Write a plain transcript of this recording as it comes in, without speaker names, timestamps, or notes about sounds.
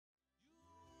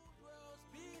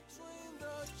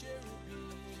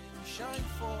shine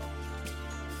forth.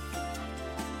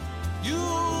 You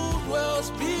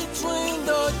dwells between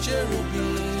the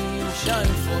cherubim,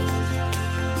 shine forth.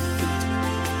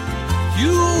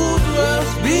 You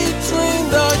dwells between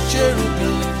the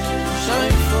cherubim,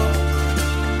 shine forth.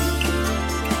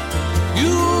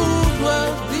 You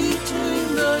dwells between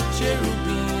the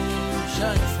cherubim,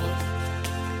 shine forth.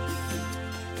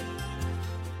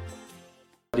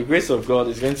 The grace of God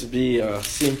is going to be a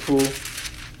simple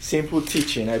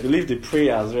teaching. I believe the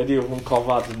prayer has already even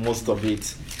covered most of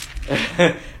it.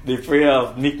 The prayer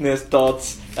of meekness,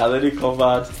 thoughts, has already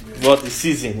covered what the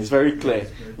season is very clear.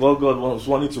 What God was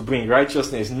wanting to bring,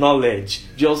 righteousness, knowledge.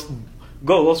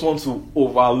 God just wants to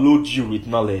overload you with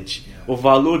knowledge.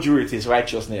 Overload you with His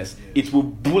righteousness. It will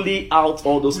bully out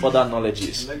all those other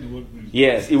knowledges.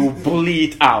 Yes, it will bully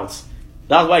it out.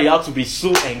 That's why you have to be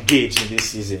so engaged in this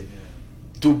season.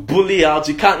 To bully out,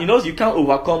 you can't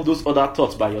overcome those other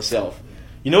thoughts by yourself.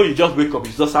 You just wake up,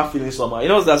 you just start feeling somehow.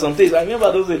 There's some days, I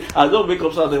remember those days, I just wake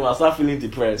up Saturday and I start feeling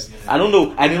depressed. I don't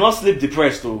know, I did not sleep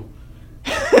depressed though.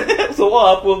 So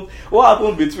what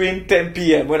happened between 10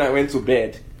 p.m. when I went to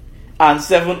bed and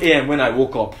 7 a.m. when I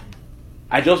woke up?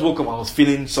 I just woke up, I was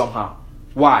feeling somehow.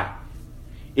 Why?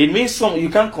 It means you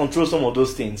can't control some of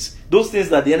those things. Those things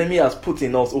that the enemy has put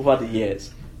in us over the years.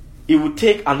 It will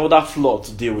take another flood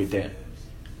to deal with them.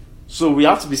 So we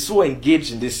have to be so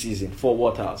engaged in this season for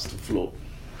waters to flow.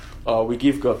 We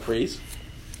give God praise.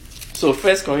 So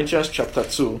 1 Corinthians chapter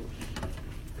 2,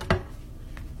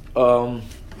 from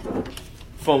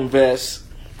verse,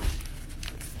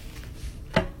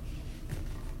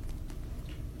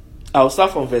 I'll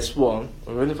start from verse 1,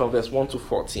 I'm reading from verse 1 to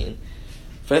 14.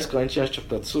 1 Corinthians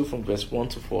chapter 2 from verse 1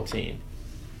 to 14.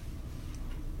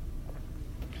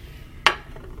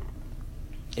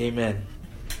 Amen.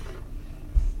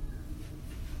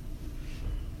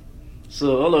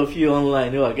 So all of you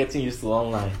online who are getting used to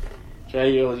online, try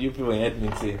you people in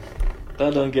Edmonton.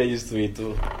 Don't get used to it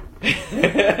too.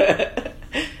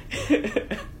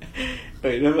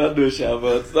 You never know,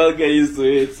 but don't get used to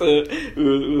it. So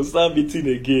we'll start meeting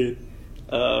again.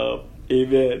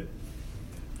 Amen.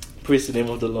 Praise the name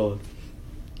of the Lord.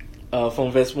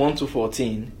 From verse 1 to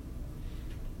 14,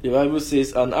 the Bible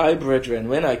says, "And I, brethren,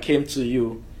 when I came to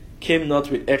you, came not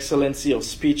with excellency of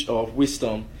speech or of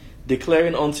wisdom,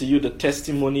 declaring unto you the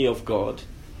testimony of God.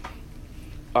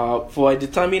 For I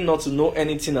determined not to know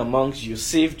anything amongst you,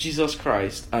 save Jesus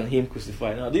Christ and Him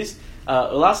crucified." Now this,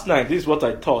 last night, this is what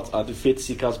I taught at the Faith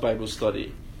Seekers Bible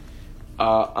Study.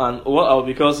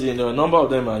 Because a number of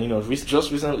them are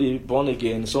just recently born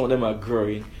again, some of them are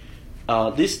growing.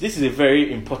 This is a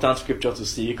very important scripture to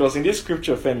see, because in this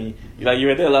scripture, Femi, like you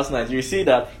were there last night, you see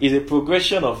that it's a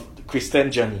progression of the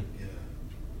Christian journey.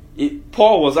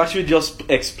 Paul was actually just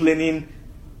explaining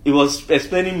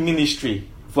ministry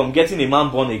from getting a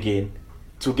man born again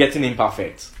to getting him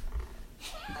perfect.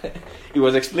 He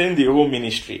was explaining the whole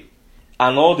ministry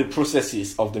and all the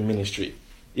processes of the ministry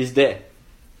is there.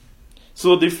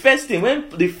 So when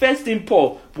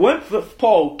Paul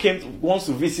wants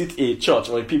to visit a church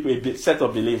or a set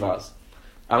of believers,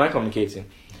 am I communicating?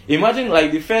 Imagine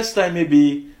like the first time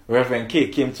maybe Reverend K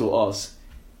came to us.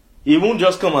 He won't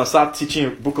just come and start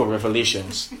teaching book of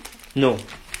Revelations. No.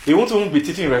 He won't even be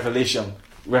teaching Revelation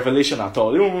at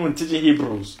all. He won't even be teaching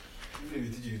Hebrews.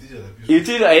 He will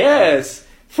teach, yes.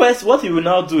 First, what he will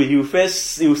now do, he will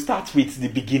start with the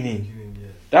beginning.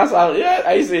 That's how,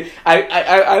 I say,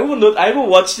 I even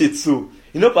watched it too.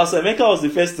 Pastor Emeka was the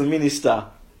first to minister.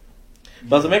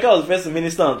 Pastor Emeka was the first to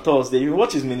minister on Thursday. You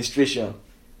watch his ministration.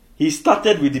 He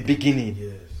started with the beginning.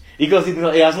 Yes. Because he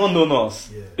has not known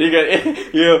us.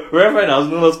 Yeah. Reverend has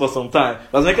known us for some time.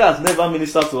 Pastor Emeka has never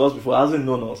ministered to us before, hasn't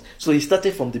known us. So he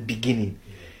started from the beginning.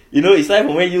 Yeah. He started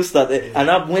from where you started, and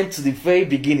I went to the very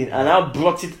beginning, and I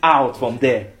brought it out from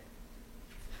there.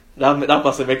 That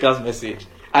Pastor Emeka's message.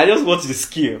 I just watch the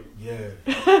skill. Yeah.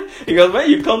 Because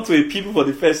when you come to a people for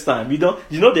the first time,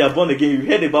 they are born again, you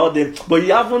heard about them, but you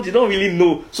don't really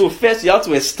know. So first you have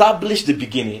to establish the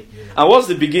beginning. Yeah. And what's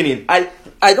the beginning? I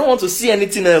don't want to see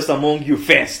anything else among you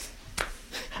first.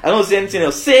 I don't see anything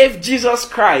else. Save Jesus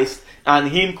Christ and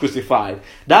Him crucified.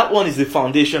 That one is the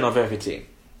foundation of everything.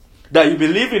 That you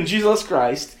believe in Jesus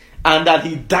Christ and that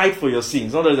He died for your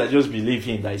sins. Not that I just believe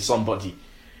Him, that He's somebody.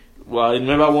 Well, I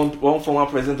remember one former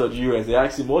president of the US, they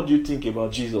asked him, "What do you think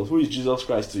about Jesus? Who is Jesus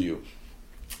Christ to you?"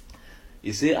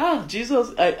 He said,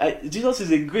 Jesus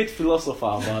is a great philosopher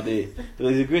about it.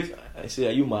 I say,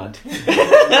 "Are you mad?"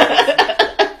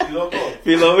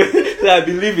 I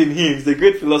believe in Him. He's a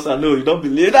great philosopher. No, you don't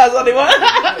believe. That's not the one.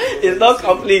 It's not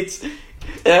complete.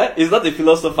 Yeah? He's not a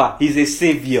philosopher. He's a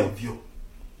savior.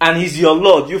 And He's your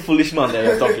Lord, you foolish man that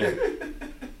you're talking.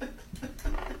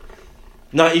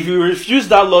 Now, if you refuse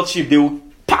that lordship, they will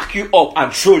pack you up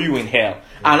and throw you in hell.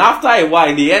 And after a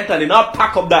while, they enter, they now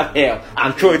pack up that hell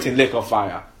and throw it in lake of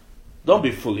fire. Don't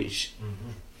be foolish.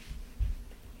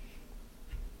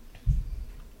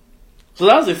 So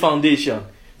that's the foundation.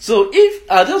 So if,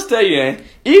 I'll just tell you,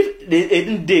 if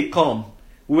a day come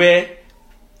where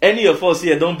any of us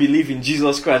here don't believe in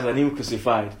Jesus Christ and Him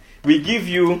crucified, we give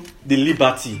you the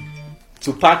liberty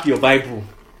to pack your Bible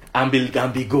and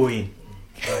be going.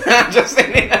 Just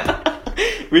saying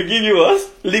it. We give you us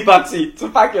liberty to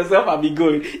pack yourself and be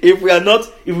going. If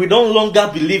we don't longer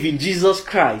believe in Jesus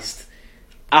Christ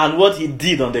and what He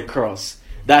did on the cross,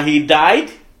 that He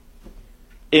died,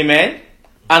 amen,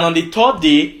 and on the third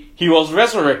day He was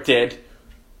resurrected,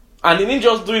 and He didn't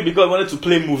just do it because He wanted to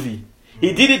play movie.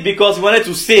 He did it because He wanted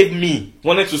to save me,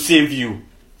 wanted to save you.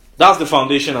 That's the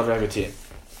foundation of everything.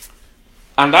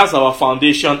 And that's our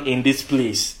foundation in this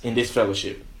place, in this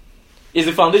fellowship. It's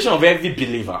the foundation of every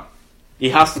believer.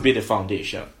 It has to be the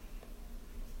foundation.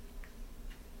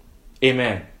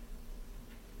 Amen.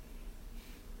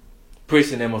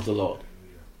 Praise the name of the Lord.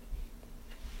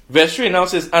 Verse 3 now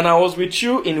says, and I was with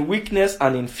you in weakness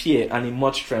and in fear and in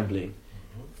much trembling.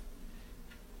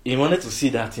 He wanted to see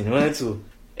that thing. He wanted to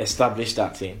establish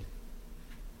that thing.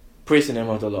 Praise the name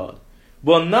of the Lord.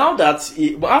 But now that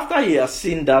after he has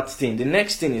seen that thing, the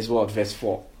next thing is what? Verse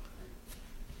 4.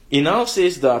 He now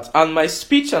says that, and my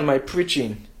speech and my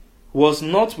preaching was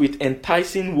not with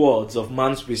enticing words of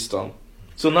man's wisdom.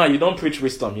 So now you don't preach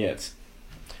wisdom yet.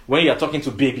 When you are talking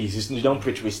to babies, you don't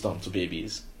preach wisdom to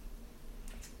babies.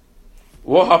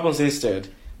 What happens instead?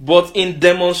 But in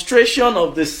demonstration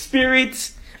of the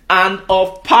Spirit and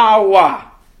of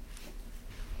power.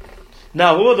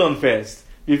 Now hold on first,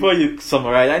 before you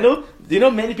summarize. I know,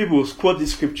 many people quote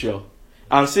this scripture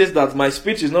and says that my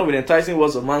speech is not with enticing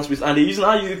words of man's wisdom, and they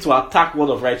now use it to attack word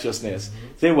of righteousness.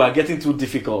 Say we are getting too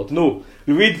difficult. No,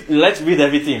 let's read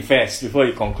everything first before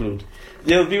you conclude.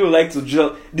 People like to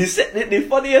judge. The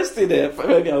funniest thing that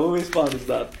I always found is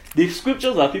that the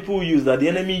scriptures that people use, that the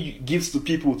enemy gives to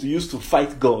people to use to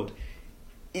fight God,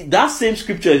 that same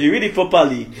scripture, if you read it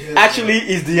properly, actually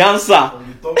is the answer.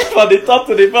 From the top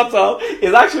to the bottom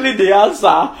is actually the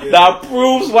answer that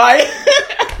proves why.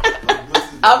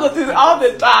 I've noticed all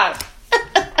the time.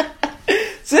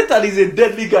 Satan is a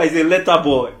deadly guy, he's a letter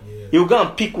boy. He'll go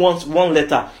and pick one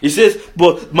letter. He says,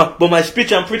 but my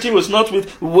speech and preaching was not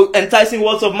with enticing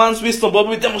words of man's wisdom, but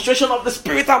with demonstration of the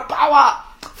Spirit and power.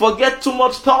 Forget too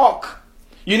much talk.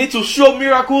 You need to show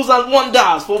miracles and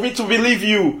wonders for me to believe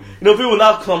you. People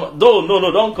now come.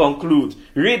 Don't conclude.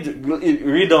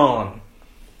 Read on.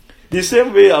 The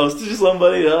same way I was teaching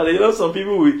somebody, some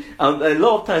people and a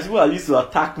lot of times people are used to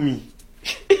attack me.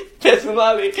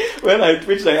 Personally, when I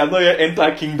preach like I'm not yet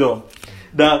enter kingdom.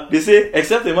 That they say,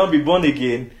 except a man be born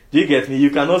again, do you get me?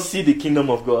 You cannot see the kingdom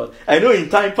of God. I know in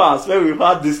time past, where we've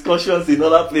had discussions in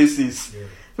other places,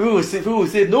 people will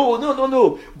say,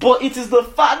 no. But it is the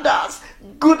Father's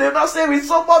good. They not say with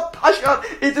so much passion.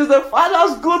 It is the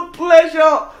Father's good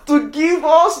pleasure to give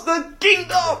us the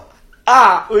kingdom.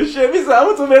 Ushemi said, I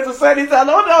want to make to say it. I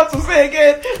don't know how to say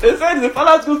again. They said it's the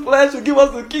Father's good pleasure to give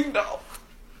us the kingdom.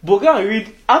 But go and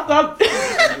read after.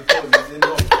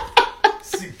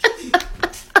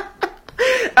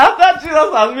 After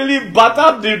Jesus has really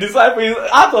battered the disciples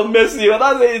out of mercy,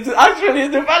 it's actually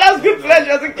the Father's good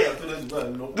pleasure.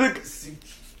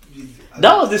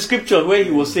 That was the scripture where he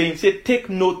was saying, take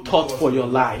no thought for your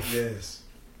life.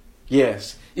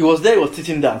 Yes. It was there, he was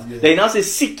teaching that. Then he now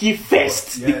says, seek ye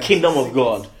first the kingdom of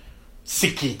God.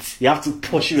 Seek it. You have to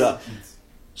pursue that.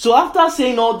 So after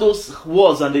saying all those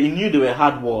words, and he knew they were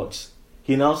hard words,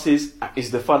 he now says, it's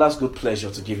the Father's good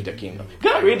pleasure to give you the kingdom.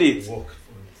 Go and read it.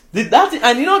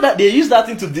 And you know that they used that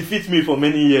thing to defeat me for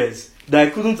many years. That I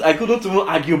couldn't even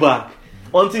argue back.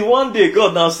 Until one day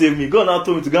God now saved me. God now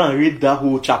told me to go and read that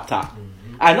whole chapter.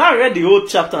 I now read the whole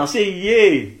chapter and say,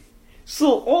 yay.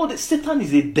 So Satan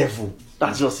is a devil.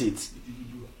 That's just it.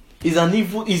 He's an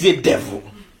evil, he's a devil.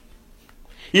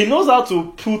 He knows how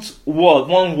to put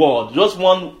one word, just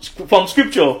one from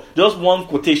scripture, just one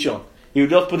quotation. He will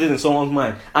just put it in someone's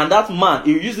mind. And that man,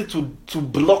 he will use it to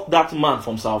block that man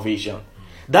from salvation.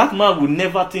 That man will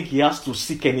never think he has to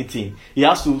seek anything. He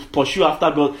has to pursue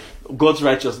after God's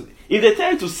righteousness. If they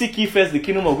tell you to seek ye first the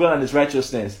kingdom of God and His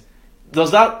righteousness,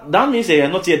 does that means that you are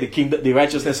not yet the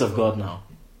righteousness of God now?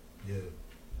 Yeah.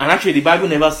 And actually, the Bible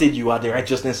never said you are the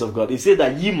righteousness of God. It said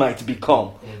that ye might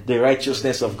become the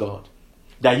righteousness of God.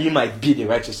 That ye might be the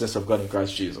righteousness of God in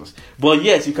Christ Jesus. But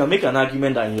yes, you can make an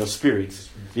argument that in your spirit,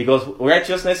 because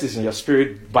righteousness is in your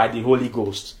spirit by the Holy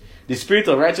Ghost. the spirit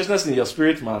of righteousness in your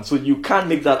spirit man. So you can't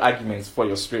make that argument for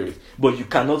your spirit, but you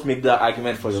cannot make that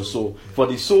argument for your soul. For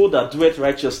the soul that doeth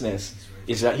righteousness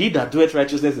is he that doeth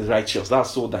righteousness is righteous.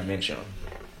 That's soul dimension.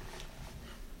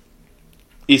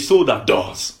 A soul that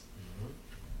does.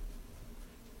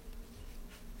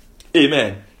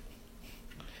 Amen.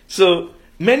 So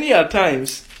many a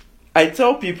times I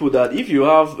tell people that if you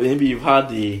have, maybe you've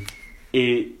had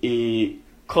a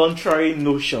contrary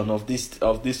notion of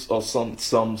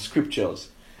some scriptures,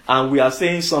 and we are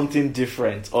saying something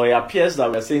different, or it appears that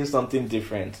we are saying something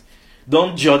different,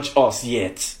 don't judge us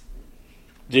yet.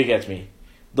 Do you get me?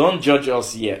 Don't judge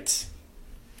us yet.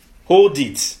 Hold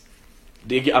it.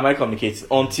 Am I communicating?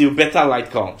 Until better light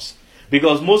comes.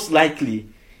 Because most likely,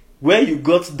 where you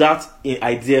got that in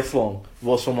idea from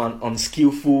was from an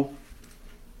unskillful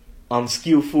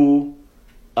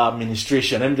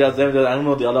administration. I don't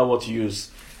know the other word to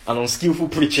use. An unskillful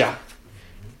preacher.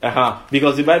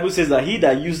 Because the Bible says that he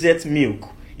that useth milk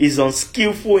is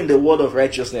unskillful in the word of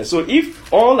righteousness. So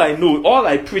if all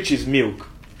I preach is milk,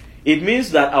 it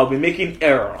means that I'll be making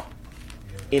error.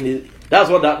 That's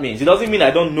what that means. It doesn't mean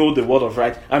I don't know the word of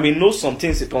right. I may know some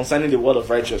things concerning the word of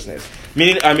righteousness.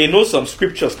 Meaning I may know some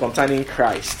scriptures concerning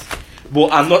Christ,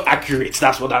 but I'm not accurate.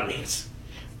 That's what that means.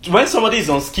 When somebody is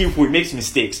unskillful, it makes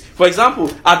mistakes. For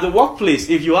example, at the workplace,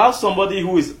 if you have somebody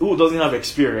who doesn't have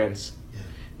experience,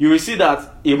 you will see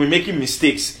that he'll be making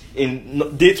mistakes in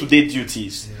day-to-day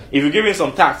duties. If you give him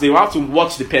some tasks, they will have to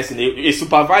watch the person. A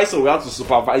supervisor will have to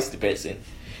supervise the person.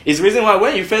 It's the reason why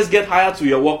when you first get hired to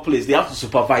your workplace, they have to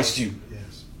supervise you.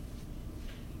 Yes.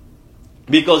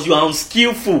 Because you are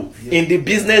unskillful in the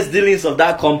business dealings of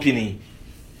that company.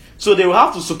 So they will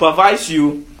have to supervise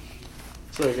you.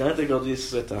 Sorry, can I take out this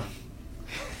sweater?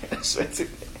 I'm sweating.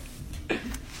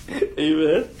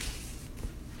 Amen.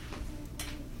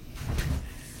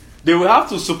 They will have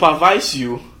to supervise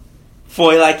you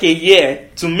for like a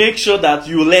year to make sure that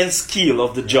you learn skill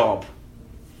of the job.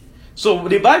 So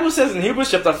the Bible says in Hebrews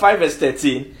chapter 5 verse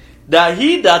 13 that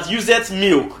he that useth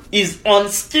milk is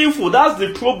unskillful. That's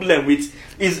the problem with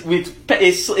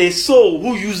a soul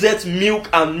who useth milk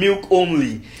and milk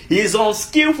only. He is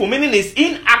unskillful, meaning he's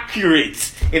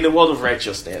inaccurate in the word of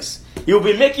righteousness. He will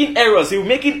be making errors. He will be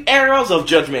making errors of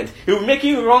judgment. He will be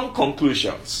making wrong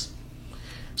conclusions.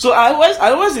 So I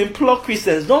always implore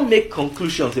Christians, don't make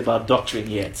conclusions about doctrine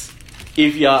yet.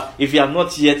 If you have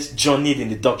not yet journeyed in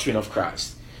the doctrine of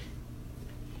Christ.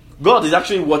 God is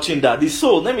actually watching that. The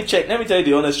soul, let me tell you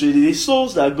the honest truth. The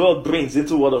souls that God brings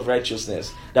into word of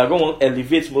righteousness, that God won't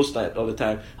elevate most of the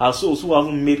time, are souls who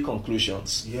haven't made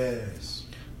conclusions. Yes.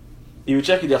 If you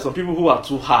check it, there are some people who are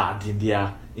too hard in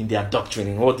their doctrine,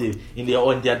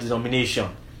 in their denomination,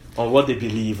 on what they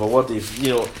believe, or what they,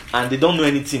 and they don't know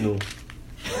anything. No.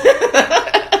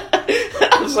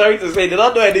 I'm sorry to say, they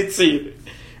don't know anything.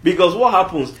 Because what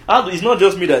happens, it's not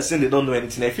just me that's saying they don't know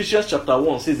anything. Ephesians chapter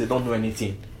 1 says they don't know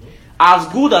anything. As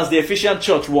good as the Ephesian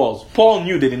church was, Paul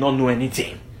knew they did not know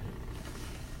anything.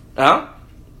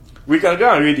 We can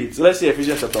go and read it. Let's see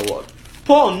Ephesians chapter 1.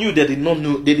 Paul knew they did not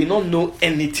know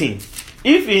anything.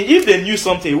 If they knew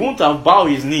something, he wouldn't have bowed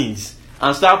his knees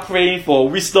and start praying for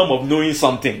wisdom of knowing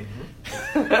something.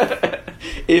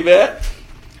 Amen.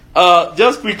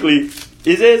 Just quickly,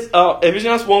 it says,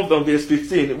 Ephesians 1 from verse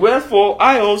 15. Wherefore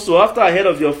I also, after I heard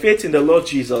of your faith in the Lord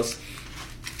Jesus,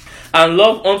 and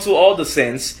love unto all the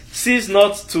saints, cease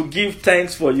not to give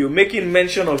thanks for you, making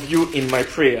mention of you in my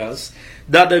prayers,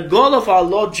 that the God of our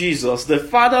Lord Jesus, the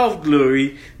Father of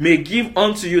glory, may give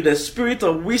unto you the spirit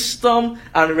of wisdom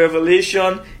and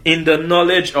revelation in the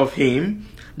knowledge of him,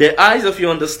 the eyes of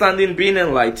your understanding being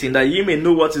enlightened, that ye may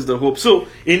know what is the hope. So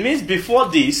it means before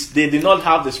this, they did not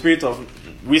have the spirit of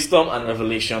wisdom and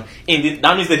revelation.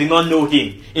 That means they did not know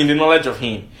him, in the knowledge of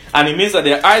him. And it means that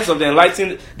the eyes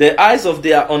of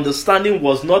their understanding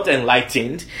was not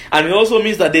enlightened. And it also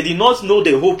means that they did not know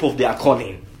the hope of their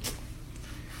calling.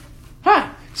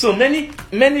 So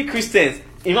many Christians,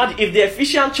 imagine if the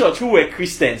Ephesian church, who were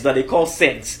Christians that they call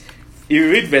saints, if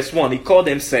you read verse 1, he called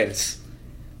them saints.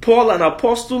 Paul, an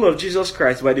apostle of Jesus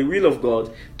Christ by the will of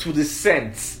God, to the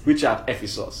saints which are at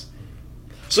Ephesus.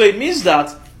 So it means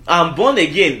that I'm born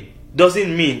again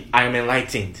doesn't mean I am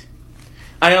enlightened.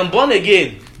 I am born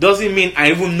again doesn't mean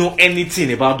I even know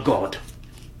anything about God.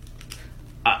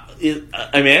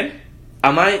 Amen.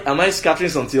 Am I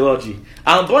scattering some theology?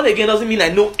 I'm born again doesn't mean I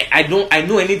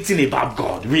know anything about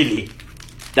God, really.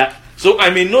 So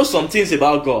I may know some things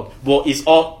about God, but it's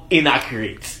all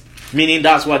inaccurate. Meaning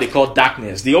that's what they call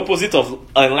darkness. The opposite of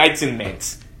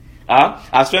enlightenment.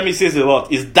 As Femi says a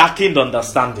lot, is darkened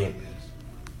understanding.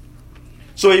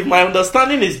 So if my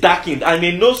understanding is darkened, I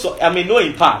may know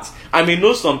in part, I may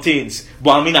know some things,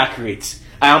 but I'm inaccurate.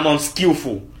 I am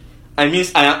unskillful. I mean,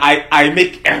 I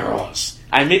make errors.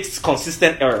 I make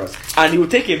consistent errors. And it will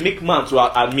take a meek man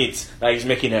to admit that he's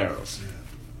making errors.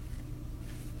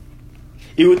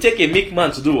 It will take a meek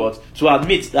man to do what? To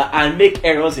admit that I make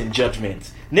errors in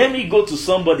judgment. Let me go to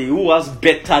somebody who has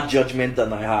better judgment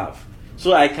than I have,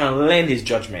 so I can learn his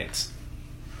judgment.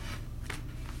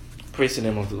 Praise the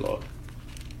name of the Lord.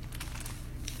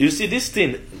 You see,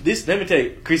 let me tell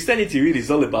you, Christianity really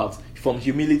is all about from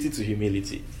humility to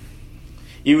humility.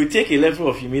 It will take a level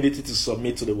of humility to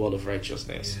submit to the word of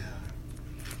righteousness.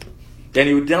 Then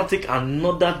it will now take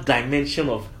another dimension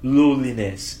of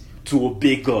lowliness to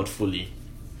obey God fully.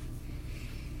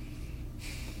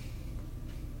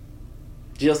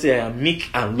 Jesus said, I am meek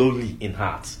and lowly in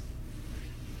heart.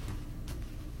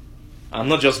 I'm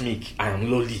not just meek, I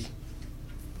am lowly.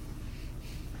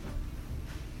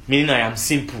 Meaning I am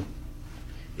simple.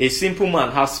 A simple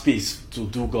man has space to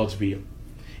do God's will.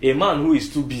 A man who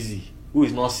is too busy, who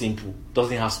is not simple,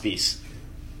 doesn't have space.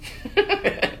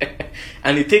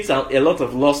 And it takes a lot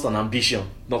of lust and ambition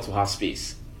not to have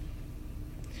space.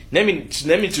 Let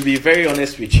me to be very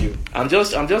honest with you. I'm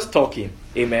just talking.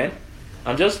 Amen.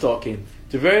 I'm just talking.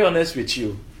 To be very honest with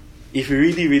you, if you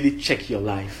really, really check your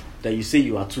life, that you say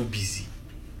you are too busy.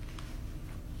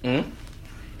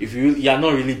 If you are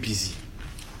not really busy.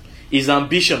 It's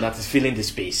ambition that is filling the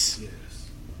space. Yes.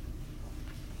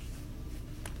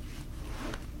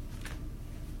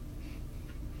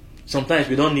 Sometimes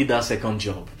we don't need that second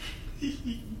job.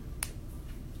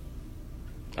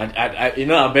 And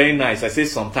I'm very nice. I say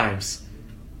sometimes.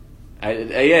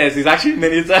 Yes, it's actually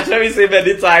many times. Let me say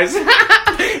many times.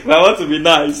 But I want to be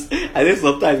nice. I say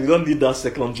sometimes we don't need that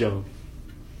second job.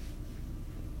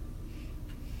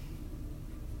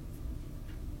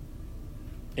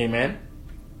 Amen.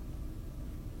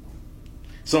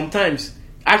 Sometimes,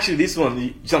 actually, this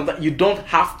one, sometimes you don't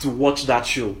have to watch that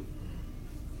show.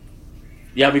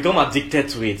 You have become addicted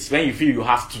to it when you feel you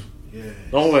have to. Yes.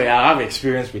 Don't worry, I have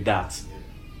experience with that. Yes.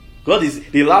 God is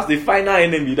the final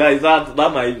enemy that is that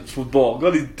my football.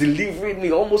 God is delivering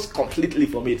me almost completely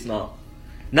from it now.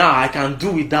 Now I can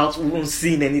do without even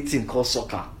seeing anything called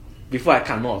soccer. Before I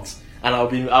cannot, and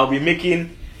I'll be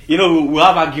making. We'll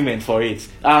have argument for it.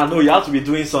 No, you have to be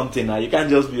doing something now. You can't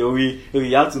just be away.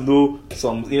 You have to know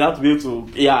some. You have to be able to.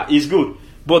 Yeah, it's good.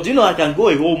 But I can go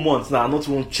a whole month now and not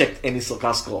even check any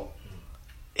soccer score.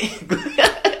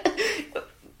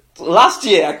 Last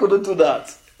year I couldn't do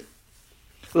that.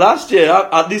 Last year,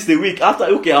 at least a week after.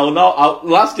 Okay,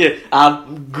 last year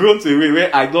I've grown to a way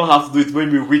where I don't have to do it.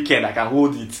 Maybe weekend I can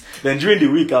hold it. Then during the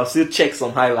week I'll still check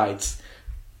some highlights.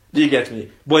 Do you get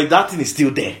me? But that thing is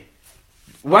still there.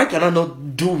 Why can I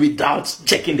not do without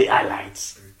checking the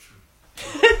highlights?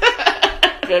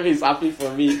 Baby is happy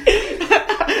for me.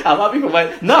 I'm happy for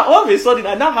my... Now, all of a sudden,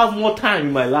 I now have more time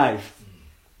in my life.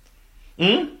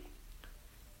 People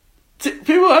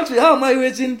ask me, how am I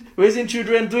raising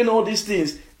children, doing all these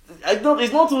things? It's not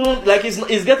even, like,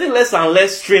 it's getting less and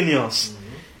less strenuous.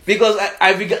 Mm-hmm. Because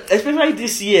I began, especially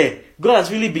this year, God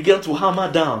has really begun to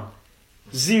hammer down,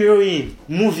 zero in,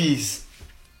 movies.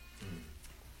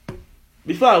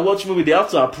 Before I watch movie, they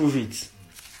have to approve it.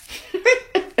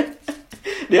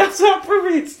 They have to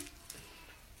approve it.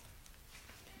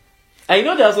 And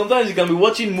there are sometimes you can be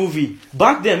watching movie.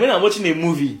 Back then, when I'm watching a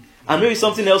movie, and maybe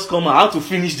something else come out, I have to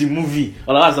finish the movie,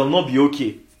 otherwise I'll not be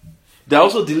okay. They're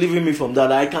also delivering me from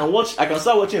that. I can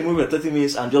start watching a movie at 30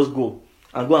 minutes and just go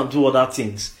and do other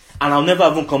things. And I'll never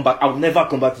even come back. I'll never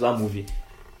come back to that movie.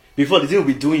 Before the thing will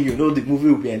be doing the movie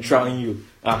will be enthralling you.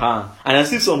 And I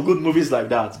see some good movies like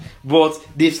that. But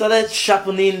they've started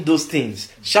sharpening those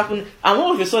things. And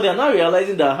all of a sudden, I'm now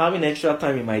realizing that I'm having extra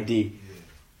time in my day.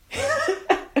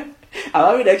 I'm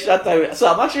having extra time.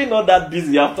 So I'm actually not that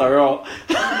busy after all.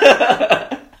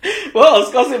 What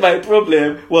was causing my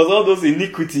problem was all those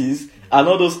iniquities and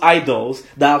all those idols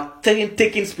that are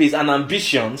taking space, and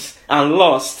ambitions and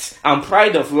lusts and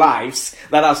pride of lives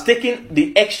that has taken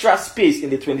the extra space in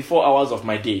the 24 hours of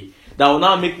my day. That will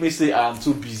now make me say I am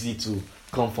too busy to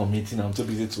come for meeting. I'm too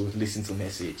busy to listen to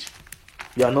message.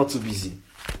 You are not too busy.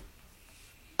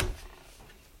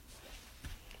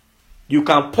 You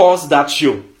can pause that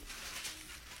show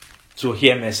to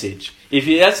hear message. If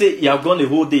you let's say you have gone the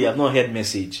whole day, you have not heard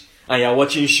message, and you are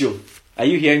watching show, are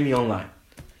you hearing me online?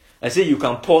 I say you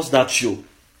can pause that show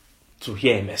to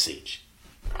hear a message.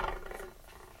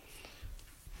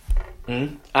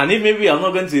 And if maybe you're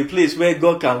not going to a place where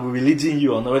God can be leading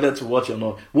you on whether to watch or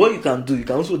not, what you can do, you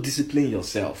can also discipline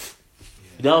yourself.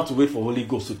 You don't have to wait for Holy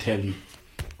Ghost to tell you.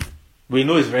 We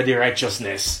know it's already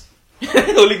righteousness.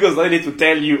 Holy Ghost I need to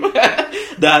tell you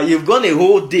that you've gone a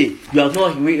whole day. You have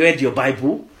not read your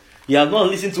Bible. You have not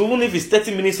listened to, even if it's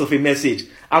 30 minutes of a message.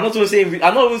 I'm not even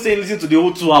saying listen to the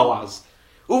whole 2 hours.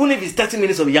 Even if it's 30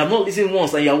 minutes of it, you have not listened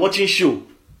once and you are watching show.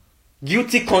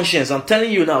 Guilty conscience. I'm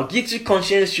telling you now, guilty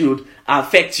conscience should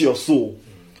affect your soul.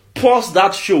 Pause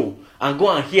that show and go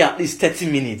and hear at least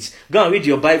 30 minutes. Go and read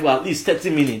your Bible at least 30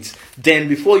 minutes. Then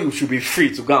before you should be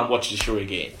free to go and watch the show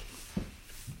again.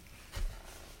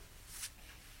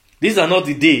 These are not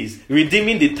the days.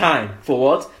 Redeeming the time for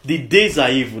what? The days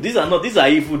are evil. These are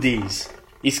evil days.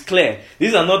 It's clear.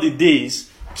 These are not the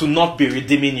days to not be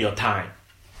redeeming your time.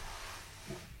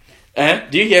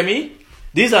 Do you hear me?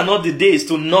 These are not the days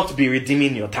to not be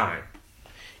redeeming your time.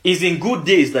 It's in good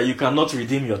days that you cannot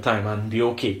redeem your time and be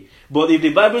okay. But if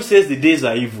the Bible says the days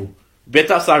are evil,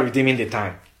 better start redeeming the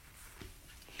time.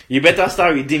 You better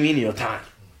start redeeming your time.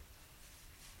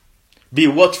 Be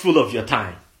watchful of your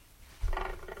time.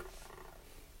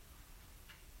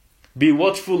 Be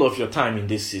watchful of your time in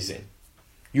this season.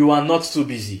 You are not too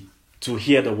busy to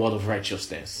hear the word of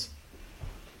righteousness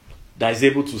that is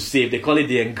able to save. They call it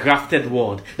the engrafted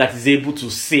word that is able to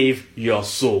save your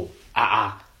soul.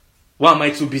 Why am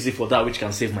I too busy for that which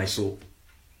can save my soul?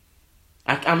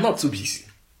 I'm not too busy.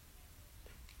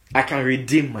 I can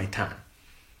redeem my time.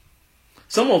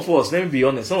 Some of us, let me be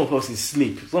honest, some of us is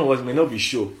sleep. Some of us may not be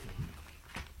sure.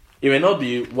 You may not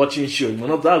be watching show.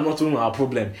 That's not even our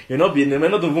problem. It may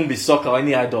not even be soccer or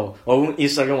any idol or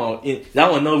Instagram.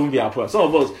 That will not even be our problem. Some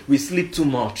of us, we sleep too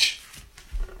much.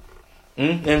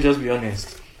 Let me just be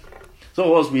honest. Some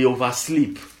of us, we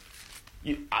oversleep.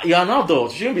 You're an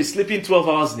adult. You shouldn't be sleeping 12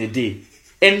 hours in a day.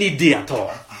 Any day at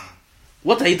all.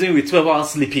 What are you doing with 12 hours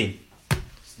sleeping?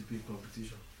 Sleeping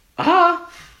competition.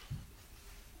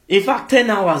 In fact, 10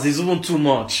 hours is even too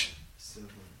much.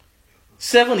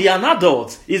 7, you're an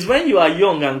adult. It's when you are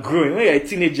young and growing. When you're a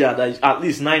teenager, that is at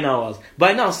least 9 hours.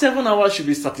 By now, 7 hours should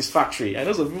be satisfactory. I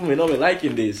know some people may not be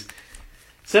liking this.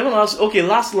 7 hours, okay,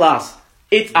 last,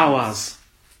 8 hours.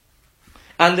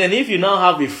 And then if you now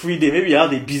have a free day, maybe you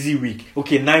have a busy week,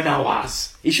 okay, 9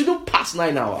 hours. It shouldn't pass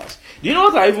 9 hours. Do you know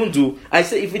what I even do? I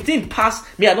say, if it didn't pass,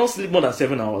 I don't sleep more than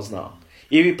 7 hours now.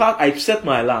 If it pass, I set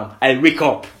my alarm, I wake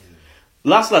up.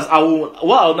 What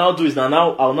I'll now do is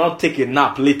I'll now take a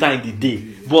nap later in the day.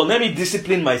 But let me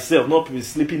discipline myself, not to be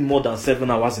sleeping more than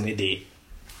 7 hours in a day.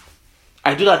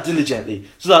 I do that diligently.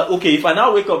 So that, okay, if I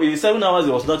now wake up, if 7 hours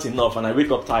it was not enough and I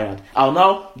wake up tired, I'll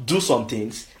now do some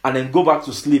things and then go back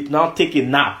to sleep. Now take a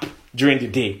nap during the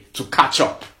day to catch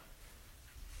up.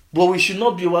 But we should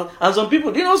not be and some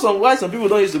people, do you know why some people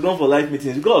don't used to go for life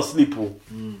meetings? Because of sleep.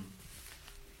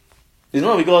 It's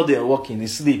not because they're working,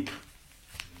 it's sleep.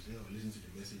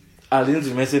 I'll listen to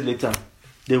the message later.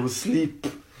 They will sleep.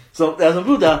 So there are some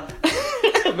people that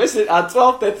message at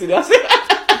 12:30. They say,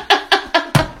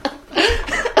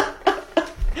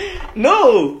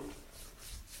 no.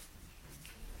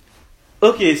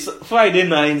 Okay, so Friday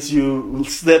nights you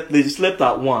slept. They slept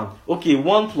at 1. Okay,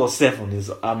 1 plus 7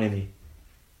 is how many?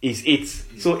 Is 8.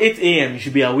 So 8 a.m. you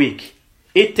should be awake.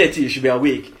 8:30 you should be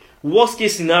awake. Worst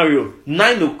case scenario,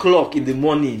 9 o'clock in the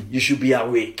morning you should be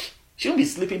awake. Shouldn't be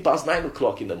sleeping past 9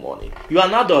 o'clock in the morning. You are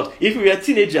an adult. If we were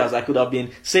teenagers, I could have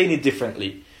been saying it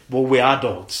differently. But we're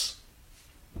adults.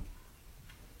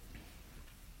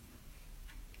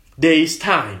 There is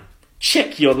time.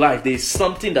 Check your life. There is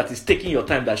something that is taking your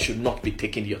time that should not be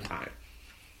taking your time.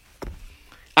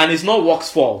 And it's not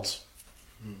work's fault.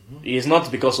 It's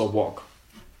not because of work.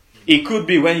 It could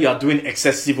be when you are doing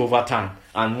excessive overtime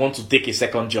and want to take a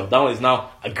second job. That one is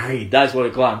now agreed. That's what we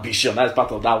call ambition. That's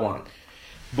part of that one.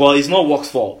 But it's not work's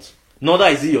fault. Neither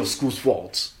is it your school's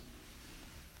fault.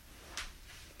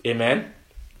 Amen?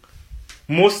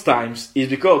 Most times, it's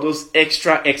because of those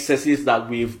extra excesses that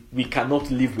we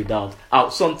cannot live without.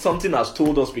 Something has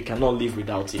told us we cannot live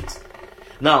without it.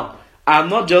 Now, I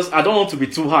don't want to be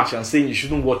too harsh and saying you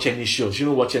shouldn't watch any show, you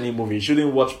shouldn't watch any movie, you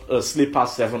shouldn't watch sleep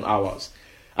past 7 hours.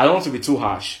 I don't want to be too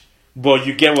harsh. But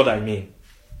you get what I mean.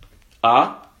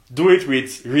 Do it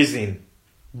with reason.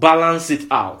 Balance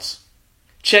it out.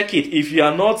 Check it. If you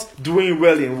are not doing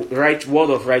well in word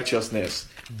of righteousness,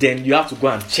 then you have to go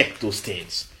and check those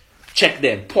things. Check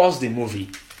them. Pause the movie.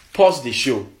 Pause the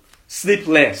show. Sleep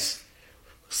less.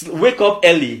 Wake up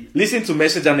early. Listen to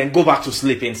message and then go back to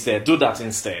sleep instead. Do that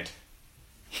instead.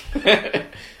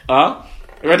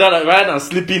 Rather than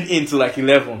sleeping into like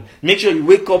 11. Make sure you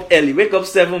wake up early. Wake up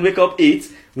 7. Wake up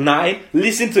 8. 9.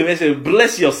 Listen to message.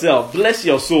 Bless yourself. Bless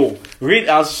your soul. Read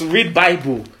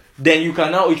Bible. Then you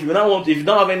can now, if you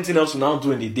don't have anything else to now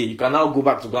do in the day, you can now go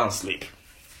back to go and sleep.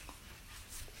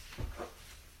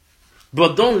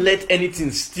 But don't let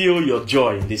anything steal your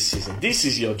joy in this season. This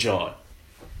is your joy.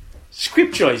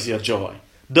 Scripture is your joy.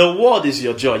 The word is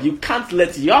your joy. You can't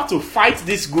let it. You have to fight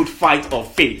this good fight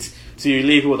of faith till you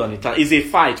lay hold on it. It's a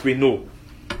fight, we know.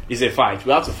 It's a fight.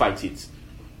 We have to fight it.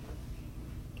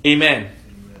 Amen.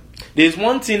 There's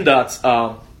one thing that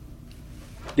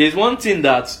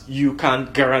you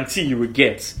can guarantee you will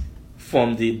get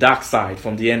from the dark side,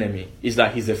 from the enemy, is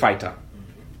that he's a fighter.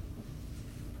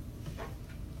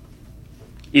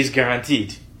 It's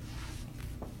guaranteed.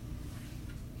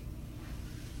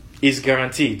 It's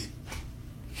guaranteed.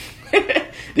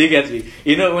 Do you get me?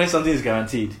 You know when something is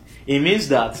guaranteed, it means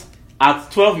that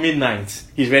at 12 midnight,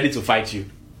 he's ready to fight you.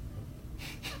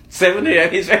 7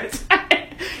 a.m. he's ready to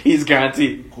fight. He's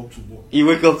guaranteed. He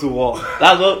wake up to war.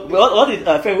 That's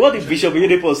what did Bishop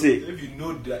Oyedepo say? If you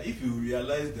know that, if you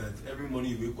realize that every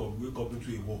morning you wake up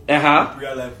into a war,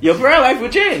 your prayer life will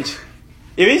change.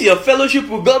 It means your fellowship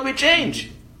with God will change.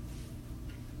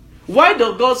 Why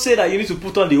does God say that you need to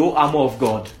put on the whole armor of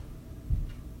God?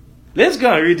 Let's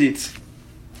go and read it.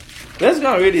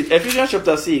 Ephesians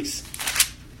chapter 6.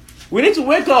 We need to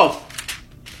wake up.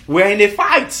 We're in a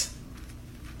fight.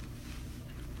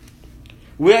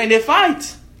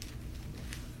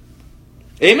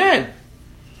 Amen.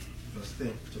 Verse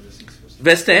 10, chapter 6.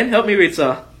 Verse 10, help me read,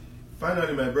 sir.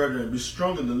 Finally, my brethren, be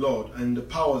strong in the Lord and in the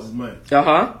power of his might.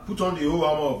 Put on the whole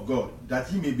armor of God, that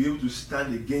he may be able to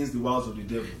stand against the wiles of the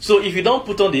devil. So if you don't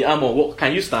put on the armor,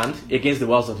 can you stand against the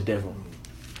wiles of the devil?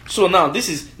 So now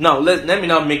let me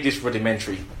now make this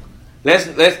rudimentary. Let's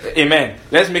amen.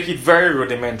 Let's make it very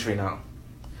rudimentary now.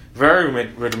 Very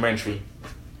rudimentary.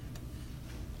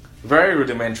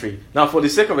 Now, for the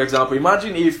sake of example,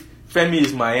 imagine if Femi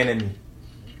is my enemy.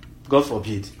 God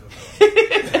forbid.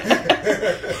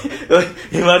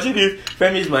 Imagine if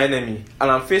Femi is my enemy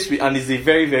and and is a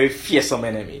very, very fearsome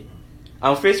enemy.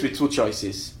 I'm faced with two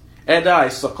choices. Either I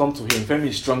succumb to him. Femi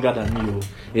is stronger than me.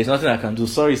 There's nothing I can do.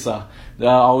 Sorry, sir.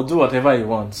 I'll do whatever he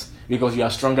wants because you are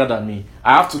stronger than me.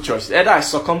 I have two choices. Either I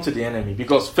succumb to the enemy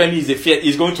because Femi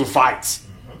is going to fight.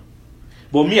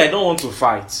 But me, I don't want to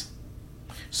fight.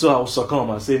 So I'll succumb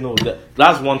and say no.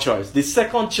 That's one choice. The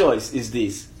second choice is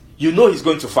this. You know he's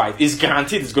going to fight. It's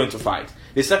guaranteed he's going to fight.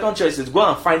 The second choice is go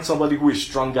and find somebody who is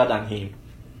stronger than him.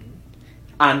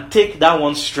 And take that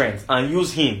one's strength and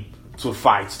use him to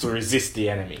fight, to resist the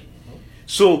enemy.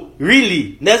 So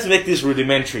really, let's make this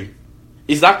rudimentary.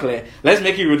 Is that clear? Let's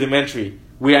make it rudimentary.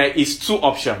 Where it's two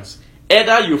options.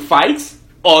 Either you fight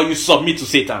or you submit to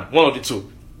Satan. One of the two.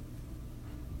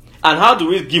 And how do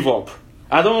we give up?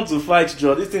 I don't want to fight,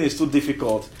 Joe. This thing is too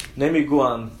difficult. Let me go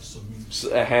and submit. So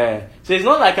it's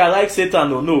not like I like Satan.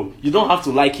 No, you don't have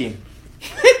to like him.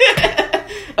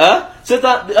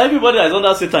 Satan. Everybody that is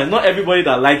under Satan, not everybody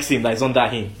that likes him that is under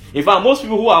him. In fact, most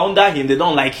people who are under him, they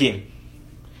don't like him.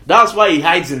 That's why he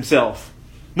hides himself.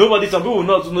 Some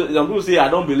people say, I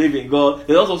don't believe in God.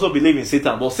 They don't also believe in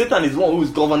Satan. But Satan is the one who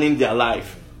is governing their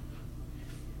life.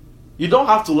 You don't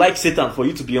have to like Satan for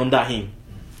you to be under him.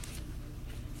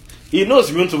 He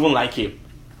knows you won't even like him.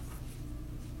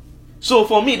 So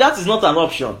for me, that is not an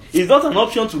option. It's not an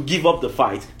option to give up the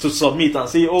fight, to submit and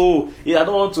say, I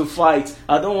don't want to fight.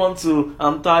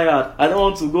 I'm tired. I don't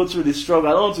want to go through the struggle.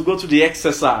 I don't want to go through the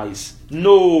exercise.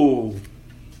 No.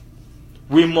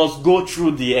 We must go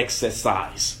through the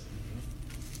exercise.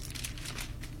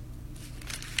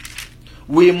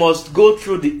 We must go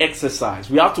through the exercise.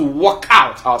 We have to work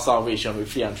out our salvation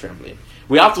with fear and trembling.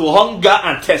 We have to hunger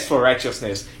and test for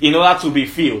righteousness in order to be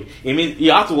filled. It means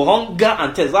you have to hunger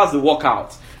and test. That's the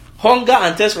workout. Hunger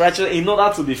and test for righteousness in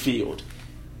order to be filled.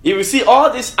 If you see,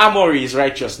 all this armory is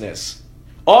righteousness.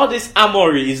 All this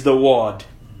armory is the word.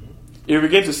 You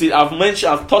begin to see,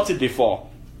 I've taught it before.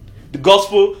 The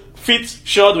gospel fits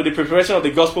shod with the preparation of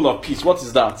the gospel of peace. What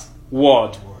is that?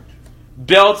 Word.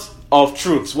 Belt of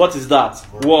truth. What is that?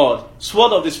 Word.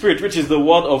 Sword of the Spirit, which is the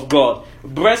word of God.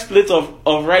 Breastplate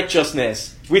of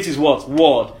righteousness, which is what?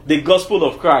 Word. The gospel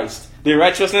of Christ. The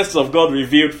righteousness of God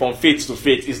revealed from faith to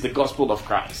faith is the gospel of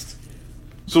Christ.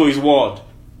 So is word.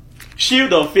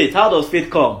 Shield of faith. How does faith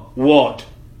come? Word.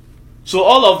 So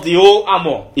all of the whole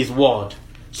armor is word.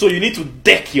 So you need to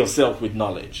deck yourself with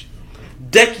knowledge.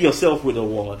 Deck yourself with the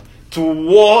word. To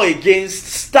war against,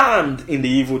 stand in the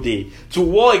evil day. To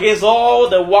war against all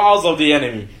the wiles of the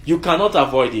enemy. You cannot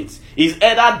avoid it. It's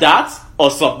either that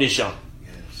or submission.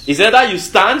 Yes. It's either you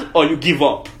stand or you give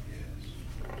up.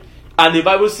 Yes. And the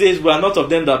Bible says we are not of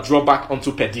them that draw back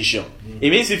unto perdition. It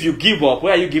means if you give up,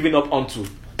 where are you giving up unto?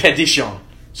 Perdition.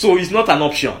 So it's not an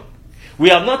option.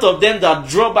 We are not of them that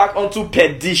draw back unto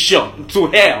perdition, to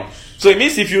hell. So it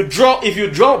means if you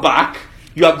draw back,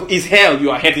 it's hell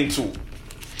you are heading to.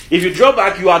 If you draw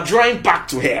back, you are drawing back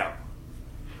to hell.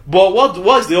 But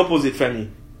what is the opposite, Femi?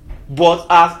 But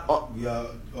as we are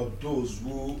of those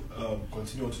who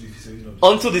continue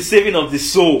unto the saving of the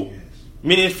soul, yes.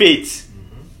 Meaning faith.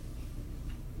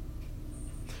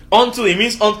 Unto, it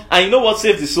means and you know what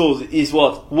saves the soul is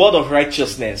what? Word of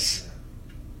righteousness.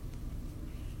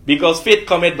 Because faith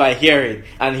cometh by hearing,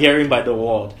 and hearing by the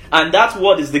word. And that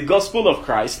word is the gospel of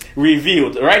Christ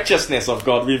revealed, righteousness of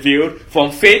God revealed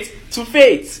from faith to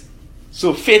faith.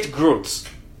 So faith grows.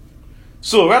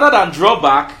 So rather than draw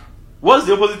back, what's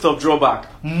the opposite of draw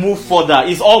back? Move further.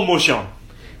 It's all motion.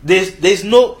 There's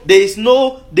no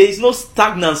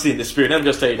stagnancy in the spirit. Let me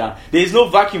just tell you that. There is no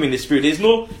vacuum in the spirit.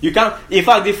 You can't. In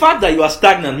fact, the fact that you are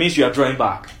stagnant means you are drawing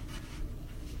back.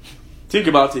 Think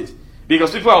about it.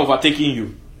 Because people are overtaking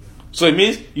you. So it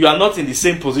means you are not in the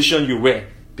same position you were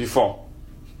before.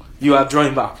 You are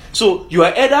drawing back. So you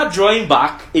are either drawing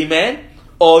back, amen,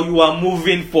 or you are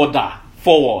moving further,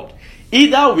 forward.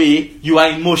 Either way, you are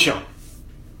in motion.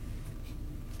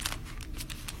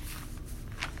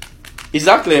 Is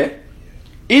that clear?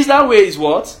 Either way is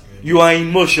what? You are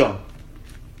in motion.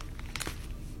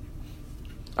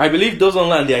 I believe those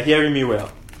online, they are hearing me well.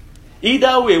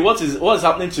 Either way, what is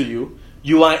happening to you?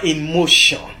 You are in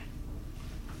motion.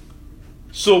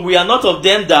 So we are not of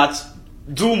them that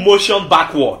do motion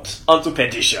backward unto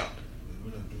perdition.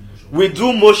 We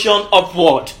do motion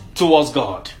upward towards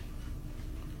God.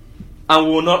 And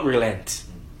we will not relent.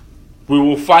 We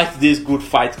will fight this good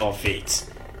fight of faith.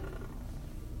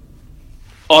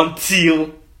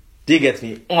 Until, do you get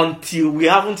me? Until we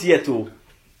haven't yet to.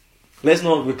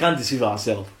 We can't deceive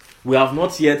ourselves. We have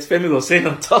not yet, Femi was saying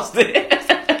on Thursday.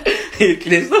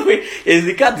 There's no way,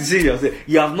 you can't deceive yourself.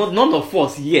 None of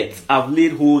us yet have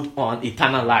laid hold on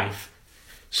eternal life.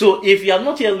 So if you have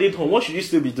not yet laid hold, what should you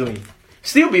still be doing?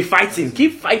 Still be fighting.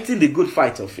 Keep fighting the good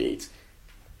fight of faith.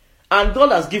 And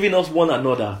God has given us one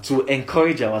another to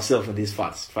encourage ourselves in this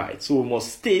fight. So we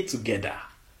must stay together.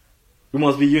 We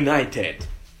must be united.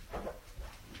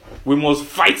 We must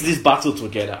fight this battle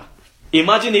together.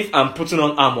 Imagine if I'm putting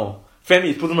on armor. Femi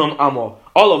is putting on armor.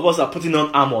 All of us are putting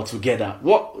on armor together.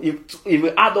 What if we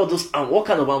add all those armor? What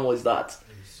kind of armor is that?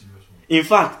 In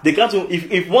fact,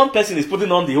 if one person is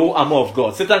putting on the whole armor of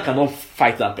God, Satan cannot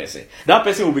fight that person. That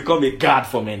person will become a guard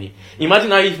for many. Imagine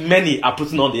now if many are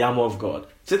putting on the armor of God.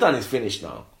 Satan is finished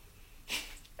now.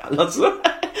 The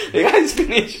guy is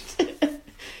finished.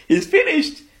 He's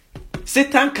finished.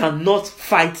 Satan cannot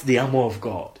fight the armor of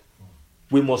God.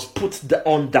 We must put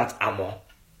on that armor.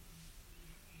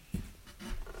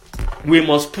 We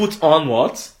must put on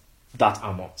what? That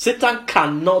armor. Satan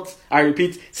cannot, I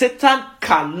repeat, Satan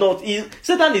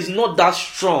is not that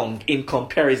strong in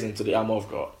comparison to the armor of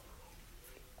God.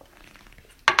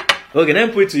 Okay, let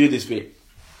me put it to you this way.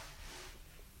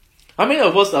 How many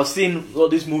of us have seen all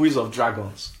these movies of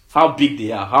dragons? How big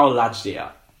they are, how large they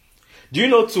are. Do you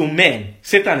know to men,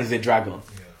 Satan is a dragon?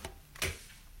 Yeah.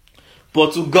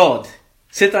 But to God,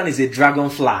 Satan is a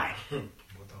dragonfly.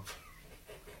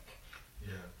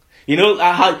 You know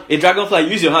how a dragonfly, you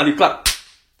use your hand, you clap,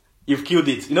 you've killed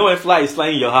it. You know when a fly is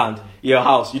flying in your hand, in your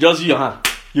house, you just use your hand,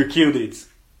 you killed it.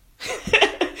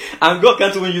 And God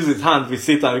can't even use his hand with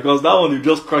Satan because that one you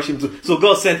just crush him too. So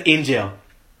God sent angel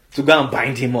to go and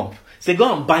bind him up. Say,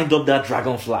 go and bind up that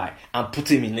dragonfly and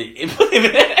put him in the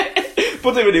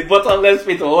bottomless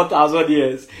pit for 1,000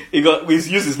 years.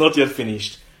 His use is not yet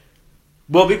finished.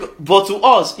 But to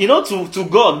us, to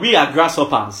God, we are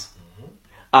grasshoppers.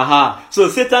 So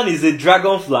Satan is a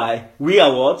dragonfly. We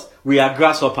are what? We are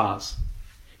grasshoppers.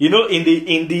 In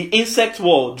the insect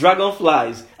world,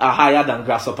 dragonflies are higher than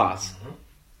grasshoppers.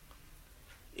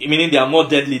 Meaning they are more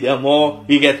deadly. They are more.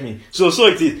 You get me? So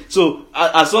it is. So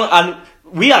as long and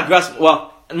we are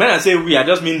well, when I say we, I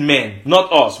just mean men,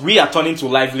 not us. We are turning to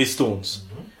lively stones.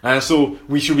 And so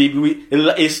we should be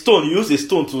a stone. You use a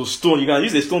stone to stone. You can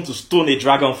use a stone to stone a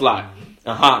dragonfly.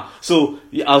 So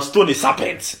I'll stone a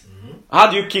serpent.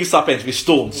 How do you kill serpents? With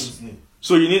stones.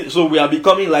 So we are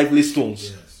becoming lively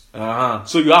stones. Yes.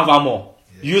 So you have armor.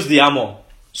 Yes. Use the armor.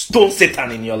 Stone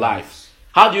Satan in your life.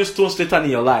 How do you stone Satan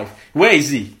in your life? Where is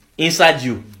he? Inside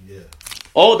you. Yeah.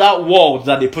 All that world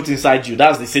that they put inside you,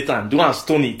 that's the Satan. Do not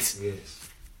stone it. Yes.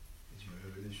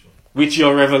 With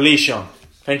your revelation.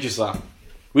 Thank you, sir.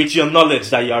 With your knowledge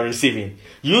that you are receiving.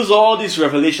 Use all this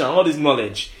revelation, all this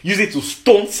knowledge. Use it to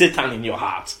stone Satan in your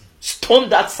heart. Stone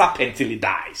that serpent till he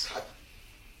dies.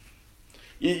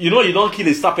 You don't kill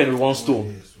a serpent with one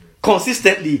stone.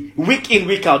 Consistently, week in,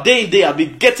 week out, day in, day out, be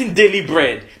getting daily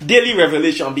bread, daily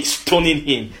revelation, be stoning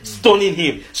him. And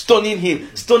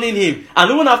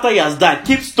even after he has died,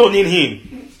 keep stoning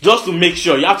him. Just to make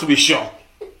sure. You have to be sure.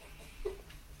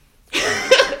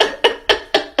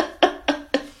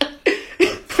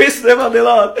 Praise the name of the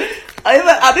Lord.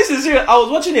 This is serious. I was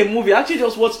watching a movie. I actually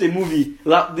just watched a movie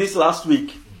this last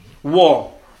week.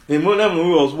 War. The movie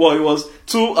was War. It was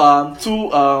two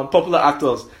popular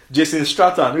actors. Jason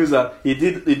Statham,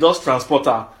 he does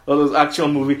Transporter, all those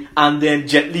action movie, and then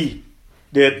Jet Li.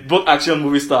 They're both action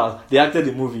movie stars. They acted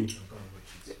the movie.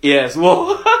 Yes,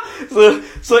 well,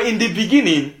 so in the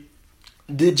beginning,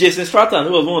 the Jason Statham,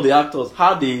 who was one of the actors,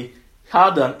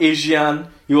 had an Asian.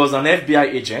 He was an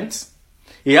FBI agent.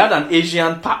 He had an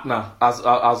Asian partner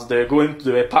as they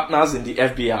were partners in the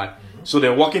FBI. So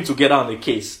they're working together on the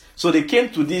case. So they came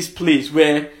to this place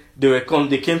where they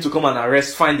came to come and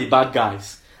find the bad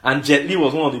guys. And Jet Li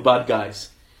was one of the bad guys.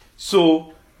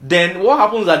 So then what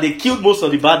happens is that they killed most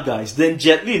of the bad guys. Then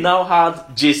Jet Li now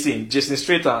had Jason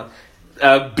Statham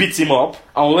beat him up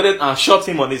and shot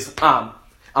him on his arm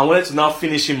and wanted to now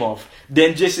finish him off.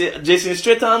 Then Jason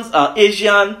Statham's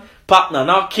Asian partner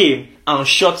now came and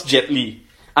shot Jet Li.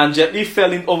 And Jet Li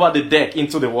fell in over the deck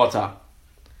into the water.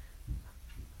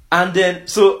 And then,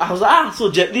 so I was like, so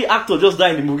Jet Li actor just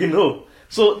died in the movie? No.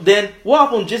 So then, what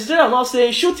happened? Jason Statham now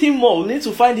saying, shoot him more, we need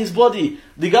to find his body.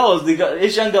 The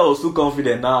Asian guy was too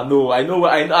confident. Nah, no, I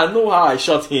know how I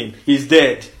shot him. He's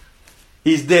dead.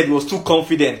 He's dead. He was too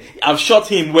confident. I've shot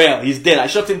him well. He's dead. I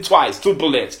shot him twice, 2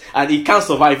 bullets, and he can't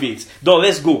survive it.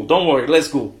 Let's go. Don't worry, let's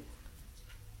go.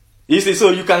 You see, so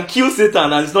you can kill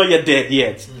Satan and he's not yet dead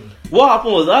yet. What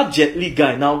happened was that Jet Li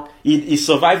guy now, he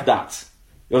survived that.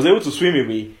 He was able to swim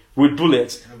away with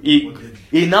bullets.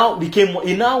 He now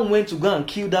went to go and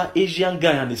kill that Asian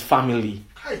guy and his family.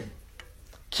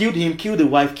 Killed him, killed the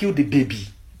wife, killed the baby.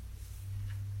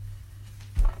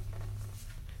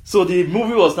 So the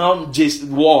movie was now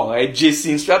war, right?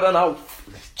 Jason Statham now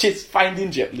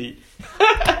finding Jet Li.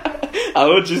 I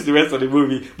won't choose the rest of the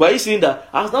movie. But you seeing that?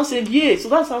 I was now saying, yeah, so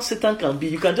that's how Satan can be.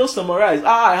 You can just summarize.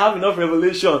 I have enough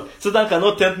revelation. Satan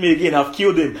cannot tempt me again. I've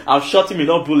killed him. I've shot him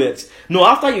enough bullets. No,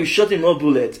 after you shot him enough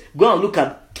bullets, go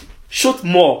and shoot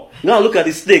more. Go and look at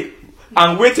the snake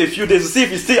and wait a few days to see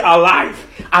if he's still alive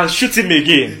and shoot him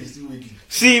again.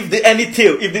 See if any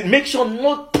tail, make sure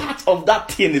no part of that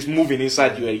thing is moving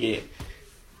inside you again.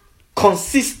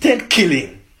 Consistent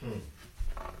killing.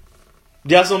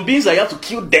 There are some beings that you have to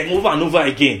kill them over and over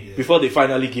again before they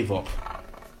finally give up.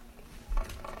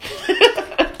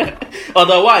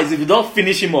 Otherwise, if you don't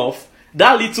finish him off,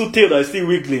 that little tail that is still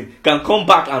wiggling can come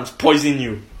back and poison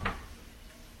you.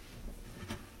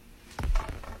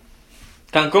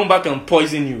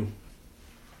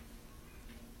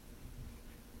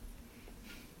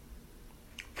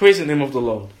 Praise the name of the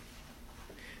Lord.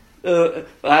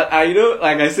 I know,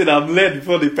 like I said, I'm led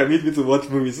before they permit me to watch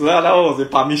movies. So that was a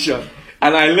permission.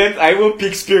 And I will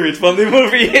pick spirit from the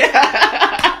movie. As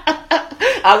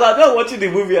I was watching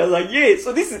the movie, I was like, yeah,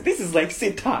 so this is like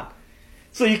Satan.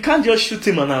 So you can't just shoot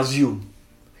him and assume.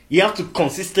 You have to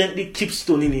consistently keep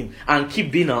stoning him and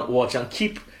keep being at watch and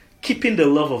keeping the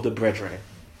love of the brethren.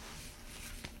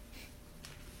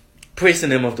 Praise the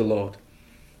name of the Lord.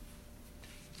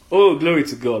 Oh, glory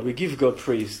to God. We give God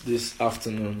praise this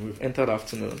afternoon. We've entered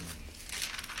afternoon.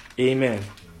 Amen.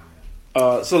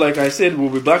 So like I said, we'll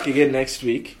be back again next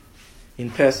week in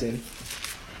person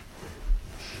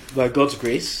by God's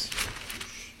grace.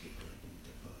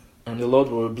 And the Lord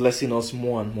will be blessing us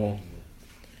more and more.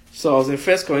 So I was in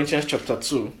 1 Corinthians chapter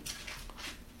 2,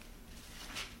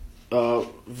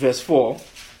 verse 4.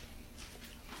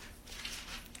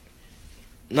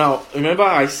 Now, remember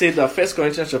I said that 1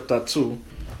 Corinthians chapter 2,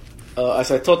 as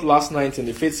I taught last night in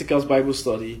the Faith Seekers Bible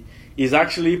study, is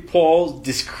actually Paul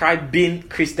describing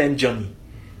Christian journey.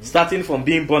 Starting from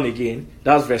being born again,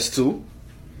 that's verse 2.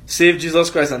 Save Jesus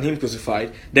Christ and Him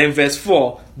crucified. Then verse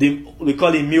 4, we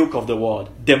call it milk of the word.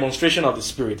 Demonstration of the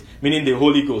Spirit. Meaning the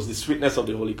Holy Ghost, the sweetness of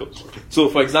the Holy Ghost. So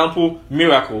for example,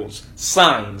 miracles,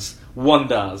 signs,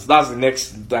 wonders. That's the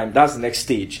next time. That's the next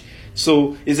stage.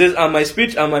 So it says, and my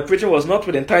speech and my preaching was not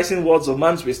with enticing words of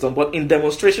man's wisdom, but in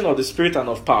demonstration of the Spirit and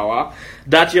of power,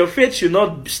 that your faith should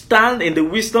not stand in the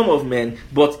wisdom of men,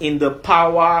 but in the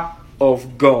power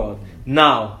of God.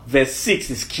 Now, verse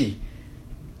 6 is key.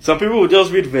 Some people will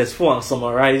just read verse 4 and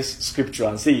summarize scripture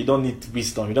and say you don't need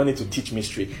wisdom, you don't need to teach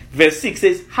mystery. Verse 6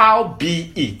 says, how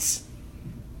be it?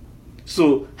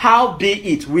 So, how be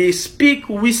it? We speak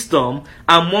wisdom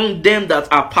among them that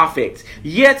are perfect,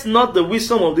 yet not the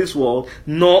wisdom of this world,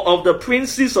 nor of the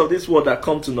princes of this world that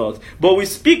come to naught. But we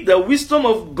speak the wisdom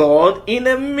of God in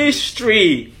a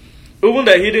mystery, even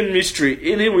the hidden mystery,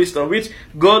 hidden wisdom, which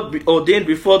God ordained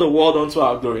before the world unto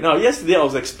our glory. Now, yesterday I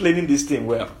was explaining this thing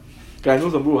well. I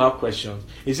know some people have questions.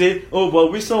 He said, oh,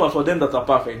 but wisdom was for them that are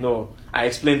perfect. No, I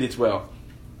explained it well.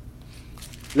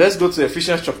 Let's go to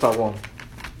Ephesians chapter 1.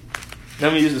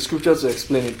 Let me use the scripture to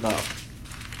explain it now.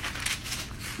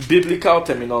 Biblical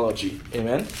terminology.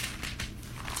 Amen.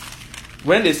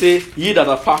 When they say ye that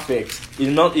are perfect,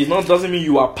 it doesn't mean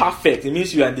you are perfect. It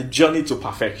means you are in the journey to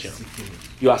perfection.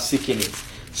 You are seeking it.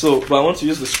 So, but I want to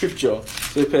use the scripture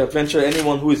so eventually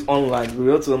anyone who is online will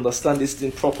be able to understand this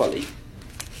thing properly.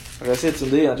 Like I said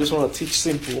today, I just want to teach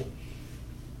simple.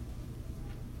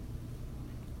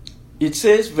 It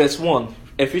says, verse 1,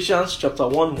 Ephesians chapter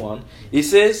 1:1. It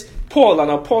says, Paul, an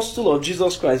apostle of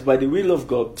Jesus Christ by the will of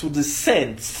God, to the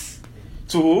saints.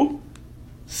 To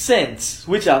saints,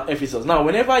 which are Ephesus. Now,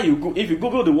 whenever if you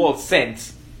Google the word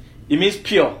saints, it means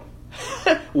pure,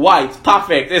 white,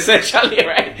 perfect, essentially,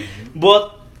 right?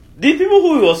 But the people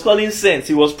who he was calling saints,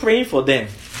 he was praying for them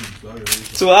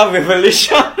to have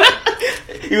revelation.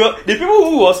 The people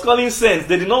who he was calling saints,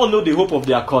 they did not know the hope of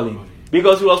their calling.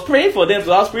 Because he was praying for them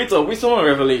to have spirit of wisdom and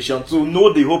revelation to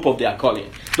know the hope of their calling.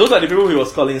 Those are the people he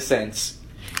was calling saints.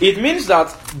 It means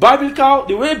that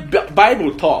the way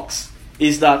Bible talks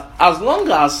is that as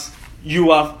long as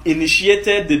you have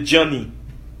initiated the journey,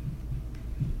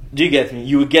 do you get me?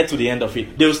 You will get to the end of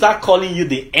it. They will start calling you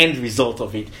the end result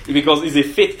of it. Because it's a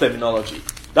faith terminology.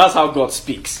 That's how God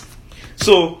speaks.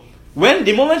 So,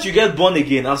 the moment you get born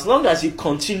again, as long as you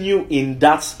continue in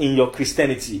your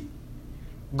Christianity,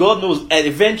 God knows, and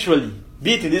eventually,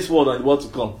 be it in this world or in the world to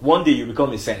come, one day you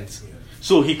become a saint.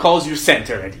 So he calls you saint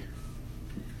already.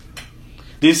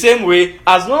 The same way,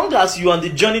 as long as you are on the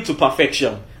journey to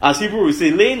perfection, as Hebrew will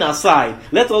say, laying aside,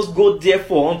 let us go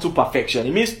therefore unto perfection.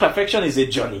 It means perfection is a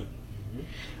journey.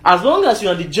 As long as you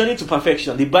are on the journey to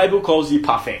perfection, the Bible calls you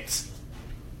perfect.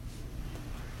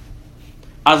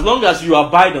 As long as you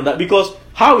abide on that, because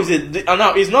how is it?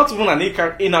 Now, it's not even an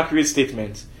inaccurate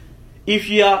statement. If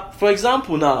you are, for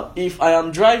example now, if I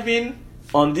am driving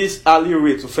on this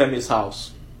alleyway to Femi's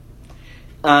house,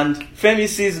 and Femi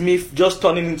sees me just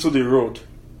turning into the road,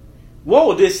 what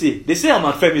would they say? They say I'm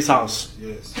at Femi's house.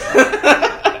 Yes.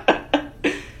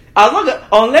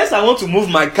 Unless I want to move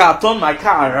my car, turn my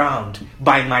car around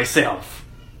by myself,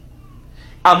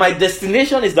 and my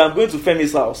destination is that I'm going to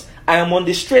Femi's house, I am on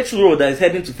the straight road that is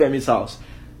heading to Femi's house,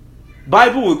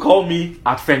 Bible will call me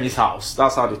at Femi's house.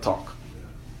 That's how they talk.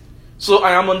 So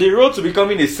I am on the road to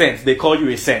becoming a saint. They call you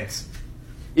a saint.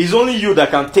 It's only you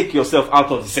that can take yourself out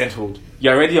of the sainthood.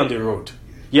 You're already on the road.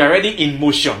 You're already in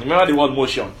motion. Remember the word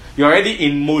motion. You're already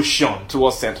in motion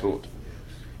towards sainthood.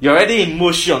 You're already in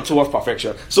motion towards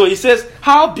perfection. So he says,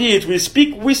 howbeit we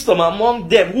speak wisdom among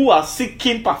them who are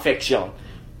seeking perfection,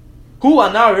 who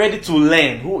are now ready to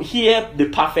learn, who hear the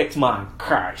perfect man,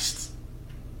 Christ.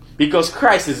 Because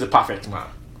Christ is the perfect man.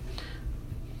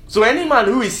 So any man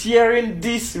who is hearing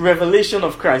this revelation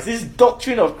of Christ, this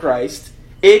doctrine of Christ,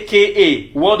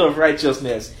 aka word of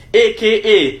righteousness,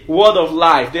 aka word of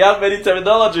life, they have many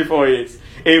terminology for it.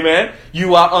 Amen.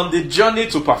 You are on the journey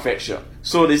to perfection.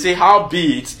 So they say,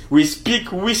 howbeit we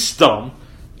speak wisdom,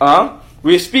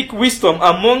 we speak wisdom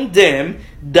among them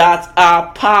that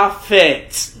are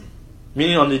perfect.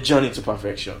 Meaning on the journey to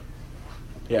perfection.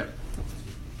 Yeah.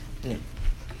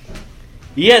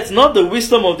 Yet not the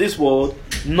wisdom of this world,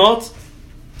 nor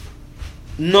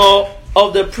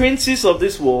of the princes of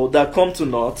this world that come to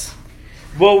naught,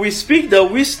 but we speak the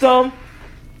wisdom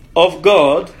of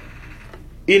God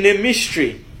in a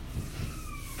mystery.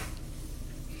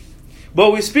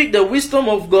 But we speak the wisdom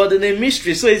of God in a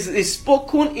mystery. So it's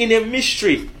spoken in a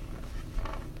mystery.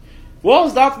 What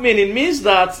does that mean? It means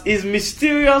that it's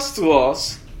mysterious to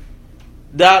us,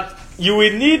 that you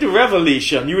will need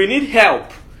revelation, you will need help,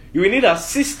 you will need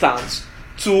assistance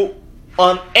to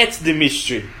unearth the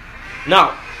mystery.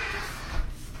 Now,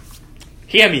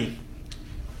 hear me.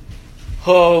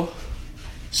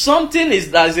 Something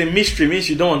that is a mystery means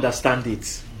you don't understand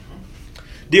it.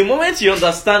 The moment you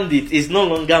understand it, it's no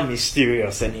longer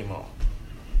mysterious anymore.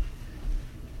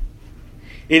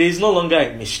 It is no longer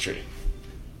a mystery.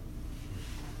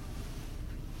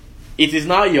 It is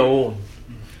now your own.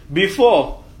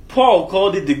 Before, Paul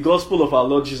called it the gospel of our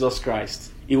Lord Jesus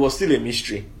Christ. It was still a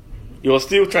mystery. He was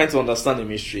still trying to understand the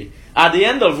mystery. At the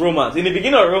end of Romans, in the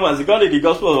beginning of Romans, he called it the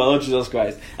gospel of our Lord Jesus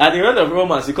Christ. At the end of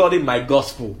Romans, he called it my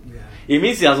gospel. Yeah. It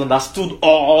means he has understood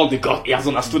all the gospel. He has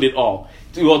understood it all.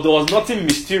 There was nothing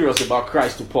mysterious about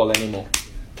Christ to Paul anymore.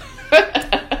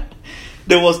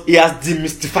 He has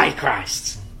demystified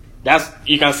Christ.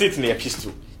 You can see it in the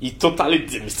epistle. He totally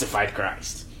demystified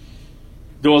Christ.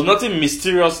 There was nothing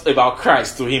mysterious about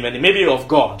Christ to him, and maybe of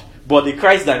God, but the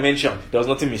Christ dimension, there was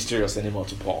nothing mysterious anymore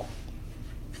to Paul.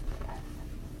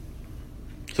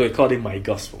 So he called it my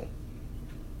gospel.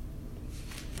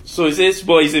 So he says,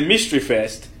 but it's a mystery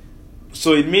first.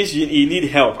 So it means you need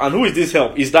help. And who is this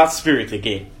help? Is that spirit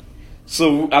again.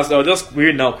 So, as I'll just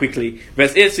read now quickly.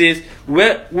 Verse 8 says,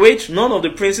 which none of the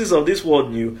princes of this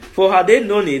world knew, for had they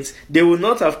known it, they would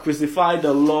not have crucified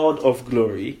the Lord of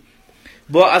glory.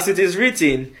 But as it is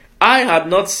written, I had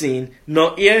not seen,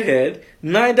 nor ear heard,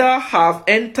 neither have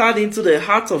entered into the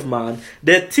heart of man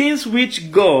the things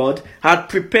which God had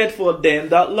prepared for them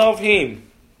that love him.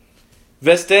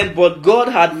 Verse 10, but God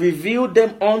had revealed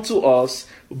them unto us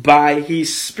by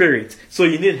his Spirit. So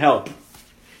you need help.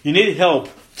 You need help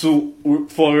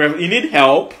you need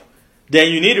help,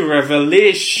 then you need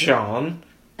revelation.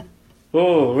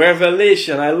 Oh,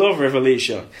 revelation. I love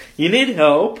revelation. You need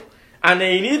help, and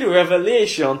then you need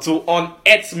revelation to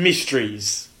unearth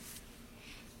mysteries.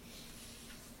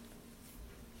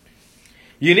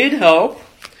 You need help,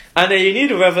 and then you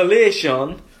need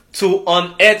revelation to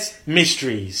unearth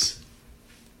mysteries.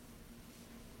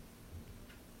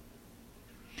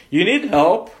 You need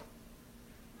help,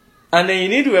 and then you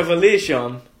need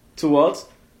revelation to what?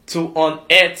 To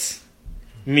unearth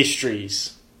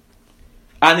mysteries.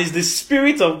 And it's the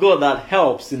Spirit of God that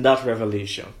helps in that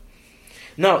revelation.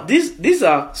 Now, these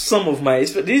are some of my,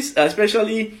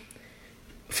 especially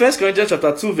 1 Corinthians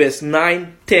chapter 2, verse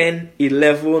 9, 10,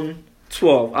 11,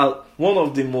 12. Are one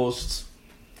of the most,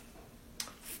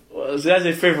 that's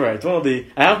a favorite. I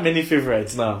have many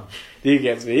favorites now. Do you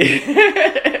get me?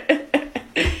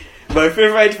 My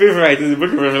favorite is the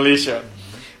book of Revelation.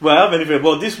 But I have many favorites.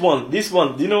 But this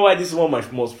one, do you know why this is one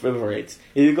of my most favorites?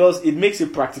 It's because it makes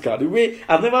it practical. The way,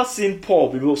 I've never seen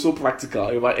Paul be so practical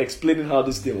about explaining how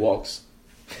this thing works.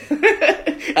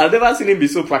 I've never seen him be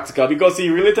so practical because he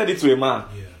related it to a man.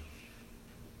 Yeah.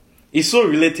 It's so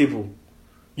relatable.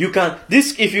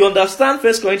 If you understand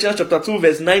 1 Corinthians chapter 2,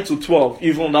 verse 9 to 12,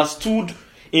 you've understood,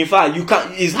 in fact,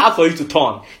 it's hard for you to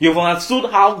turn. You've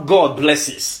understood how God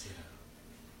blesses.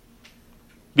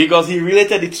 Because he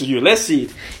related it to you. Let's see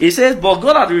it. He says, but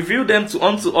God had revealed them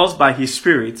unto us by his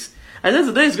Spirit. And then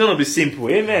today is going to be simple.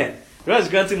 Amen. God is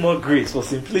granting more grace for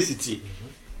simplicity.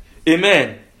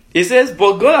 Amen. He says,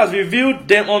 but God has revealed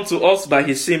them unto us by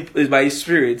his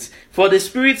Spirit. For the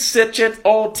Spirit searcheth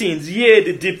all things, yea,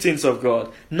 the deep things of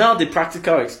God. Now the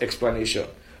practical explanation.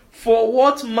 For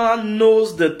what man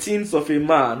knows the things of a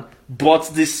man,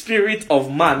 but the spirit of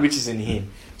man which is in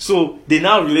him? So they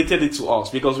now related it to us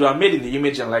because we are made in the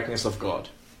image and likeness of God.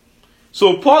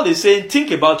 So Paul is saying,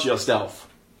 think about yourself.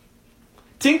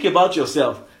 Think about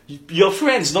yourself. Your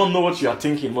friends don't know what you are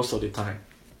thinking most of the time.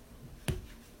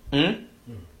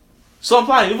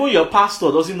 Sometimes even your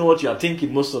pastor doesn't know what you are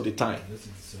thinking most of the time.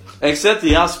 Except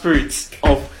he has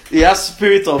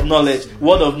spirit of knowledge,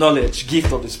 word of knowledge,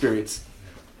 gift of the Spirit.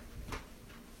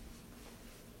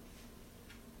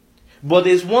 But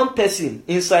there's one person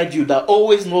inside you that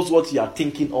always knows what you are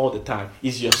thinking all the time.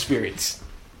 Is your spirit.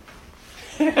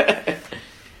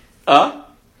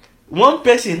 One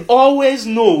person always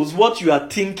knows what you are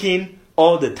thinking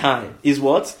all the time. Is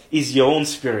what? Is your own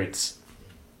spirit.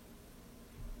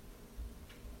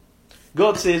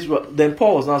 God says, then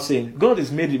Paul was now saying,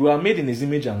 we are made in his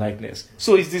image and likeness.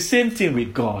 So it's the same thing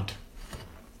with God.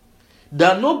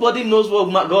 That nobody knows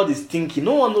what God is thinking.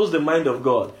 No one knows the mind of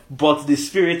God, but the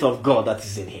Spirit of God that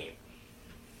is in him.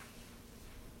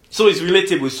 So it's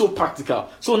relatable, it's so practical.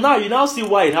 So now you now see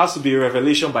why it has to be a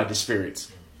revelation by the Spirit.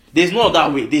 There's no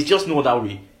other way. There's just no other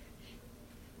way.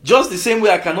 Just the same way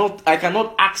I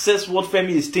cannot access what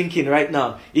Femi is thinking right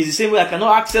now. It's the same way I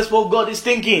cannot access what God is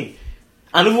thinking.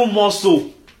 And even more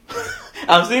so.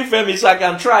 I'm seeing Femi, so I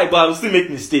can try, but I will still make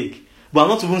mistake. But I'm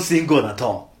not even seeing God at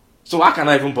all. So why can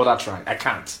I even bother trying? I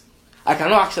can't. I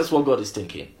cannot access what God is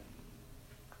thinking.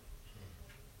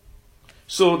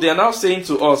 So they are now saying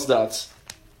to us that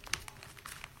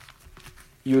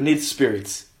you need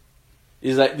spirits.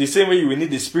 It's like the same way you will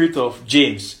need the spirit of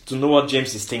James to know what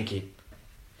James is thinking.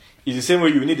 It's the same way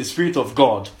you need the Spirit of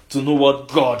God to know what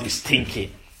God is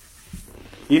thinking.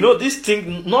 You know, this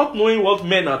thing, not knowing what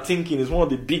men are thinking is one of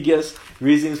the biggest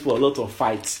reasons for a lot of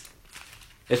fights.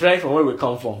 Especially from where we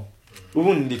come from.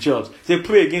 Even in the church. Say,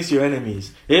 pray against your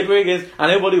enemies. They pray against,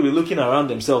 and everybody will be looking around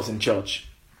themselves in church.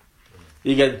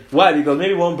 You get, why? Because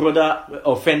maybe one brother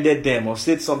offended them or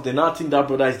said something. Now I think that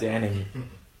brother is the enemy.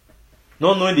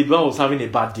 Not knowing the brother was having a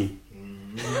bad day.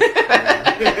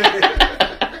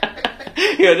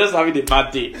 You're just having a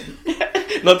bad day.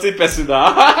 Nothing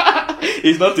personal.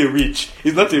 He's not a witch.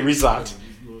 He's not a wizard.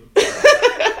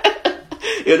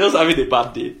 You're just having a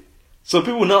bad day. So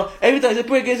people now, every time they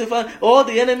pray against your family, all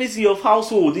the enemies in your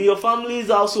household, in your family's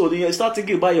household, you start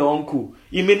thinking about your uncle.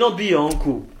 It may not be your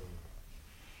uncle.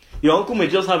 Your uncle may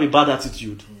just have a bad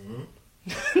attitude.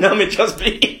 Mm-hmm. That may just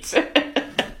be it.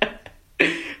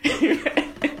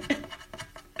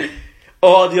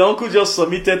 Or the uncle just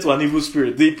submitted to an evil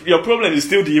spirit. Your problem is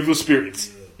still the evil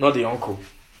spirit, not the uncle.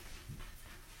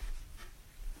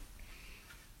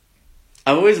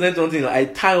 I've always learned one thing. I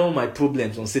tie all my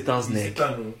problems on Satan's neck.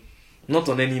 Not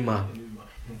on any man.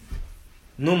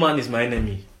 No man is my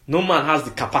enemy. No man has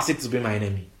the capacity to be my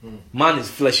enemy. Man is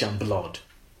flesh and blood.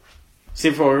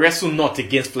 Say, for wrestle not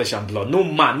against flesh and blood. No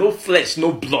man, no flesh,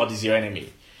 no blood is your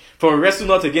enemy. For wrestle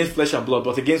not against flesh and blood,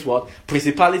 but against what?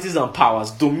 Principalities and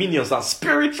powers, dominions and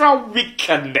spiritual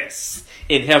wickedness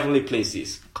in heavenly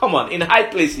places. Come on, in high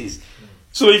places.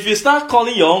 So if you start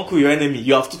calling your uncle your enemy,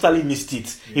 you have totally missed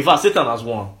it. In fact, Satan has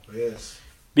won. Yes.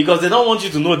 Because they don't want you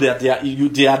to know that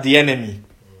they are the enemy.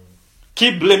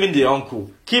 Keep blaming the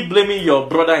uncle. Keep blaming your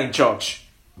brother in church.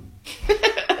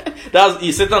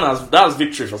 That's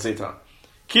victory for Satan.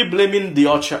 Keep blaming the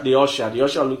usher. The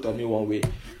usher looked at me one way.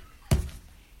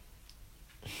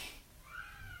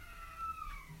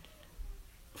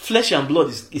 Flesh and blood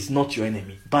is not your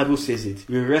enemy. Bible says it.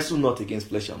 We wrestle not against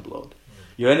flesh and blood.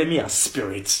 Your enemy are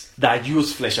spirits that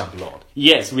use flesh and blood.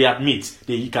 Yes, we admit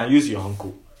that you can use your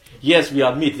uncle. Yes, we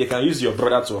admit they can use your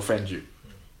brother to offend you.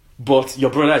 But your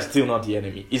brother is still not the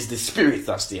enemy. It's the spirit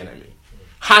that's the enemy.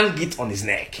 Hang it on his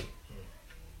neck.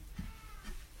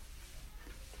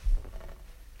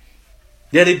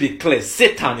 Let it be clear.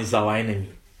 Satan is our enemy.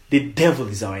 The devil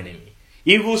is our enemy.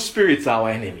 Evil spirits are our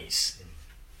enemies.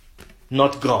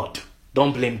 Not God.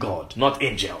 Don't blame God. Not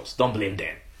angels. Don't blame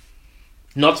them.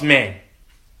 Not men.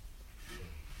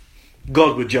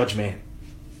 God will judge men.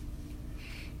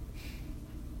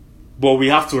 But we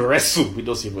have to wrestle with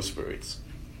those evil spirits.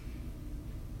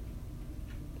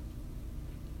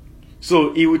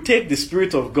 So it will take the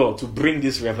Spirit of God to bring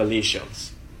these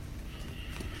revelations.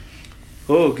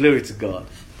 Oh, glory to God.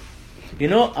 You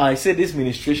know, I said this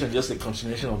ministration just a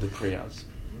continuation of the prayers.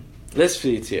 Let's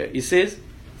read it here. It says,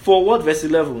 for what, verse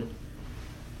 11?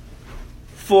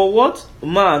 For what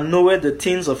man knoweth the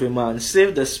things of a man,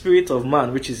 save the spirit of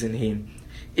man which is in him?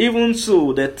 Even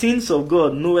so, the things of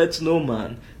God knoweth no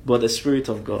man, but the Spirit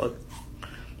of God.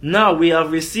 Now we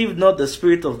have received not the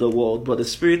spirit of the world, but the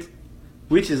Spirit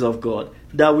which is of God,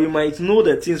 that we might know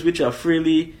the things which are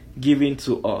freely given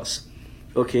to us.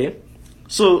 Okay?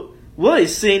 So, what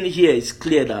he's saying here is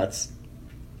clear that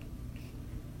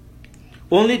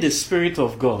only the Spirit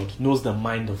of God knows the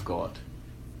mind of God.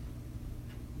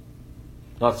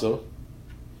 Not so?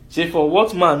 Say, for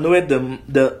what man knoweth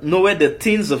the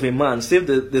things of a man, save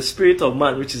the spirit of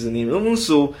man which is in him? Even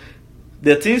so,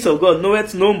 the things of God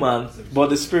knoweth no man, but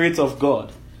the Spirit of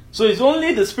God. So it's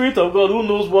only the Spirit of God who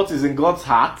knows what is in God's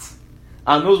heart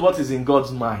and knows what is in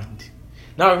God's mind.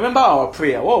 Now remember our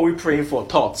prayer. What are we praying for?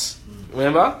 Thoughts.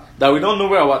 Remember? That we don't know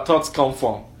where our thoughts come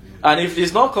from. And if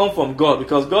it's not come from God,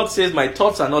 because God says, my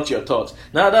thoughts are not your thoughts,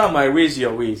 neither are my ways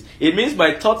your ways. It means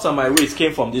my thoughts and my ways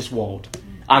came from this world.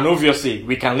 And obviously,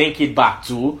 we can link it back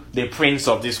to the prince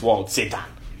of this world, Satan.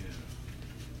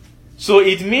 So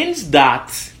it means that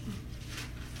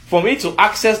for me to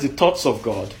access the thoughts of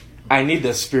God, I need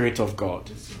the Spirit of God.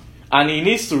 And He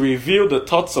needs to reveal the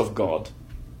thoughts of God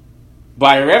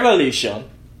by revelation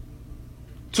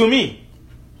to me.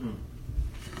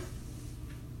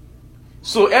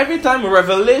 So every time a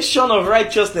revelation of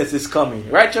righteousness is coming,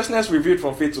 righteousness revealed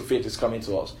from faith to faith is coming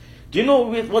to us. Do you know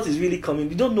what is really coming?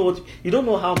 You don't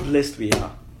know how blessed we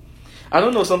are. I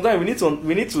don't know, sometimes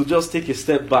we need to just take a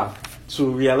step back to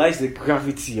realize the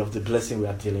gravity of the blessing we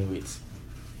are dealing with.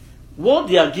 What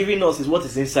they are giving us is what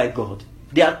is inside God.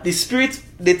 They are the Spirit,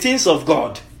 the things of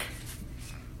God.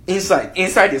 Inside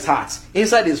his heart,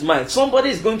 inside his mind. Somebody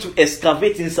is going to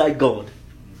excavate inside God.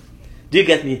 Do you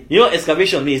get me? You know what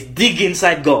excavation means? Dig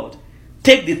inside God.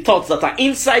 Take the thoughts that are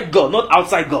inside God, not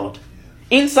outside God.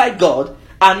 Inside God,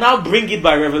 and now bring it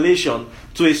by revelation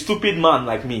to a stupid man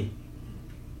like me.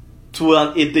 To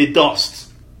a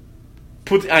dust.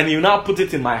 And you now put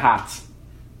it in my heart.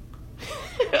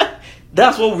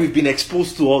 That's what we've been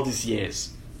exposed to all these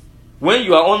years. When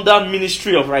you are under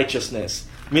ministry of righteousness,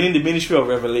 meaning the ministry of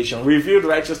revelation, revealed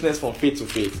righteousness from faith to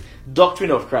faith,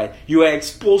 doctrine of Christ, you are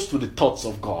exposed to the thoughts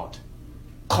of God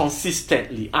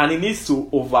consistently, and it needs to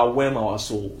overwhelm our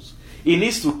souls. It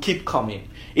needs to keep coming.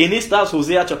 That's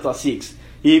Hosea chapter 6.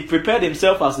 He prepared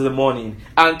himself as the morning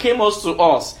and came unto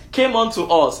us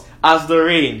as the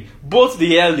rain, both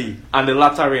the early and the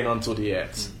latter rain unto the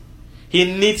earth. He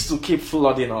needs to keep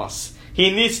flooding us. He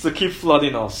needs to keep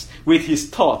flooding us with his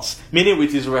thoughts, meaning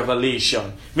with his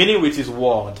revelation, meaning with his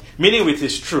word, meaning with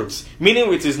his truths, meaning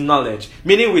with his knowledge,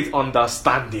 meaning with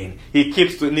understanding. It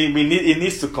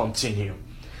needs to continue.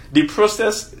 The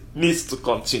process needs to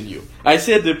continue. I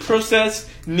said the process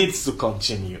needs to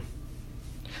continue.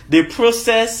 The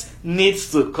process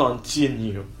needs to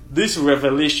continue. This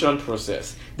revelation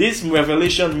process, this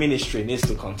revelation ministry needs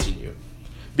to continue.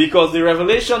 Because the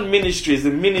revelation ministry is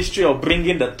the ministry of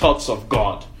bringing the thoughts of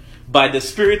God by the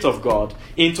Spirit of God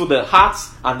into the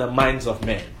hearts and the minds of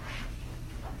men.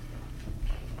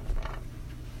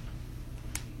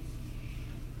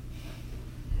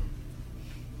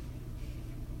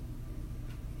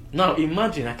 Now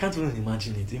imagine, I can't even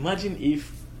imagine it. Imagine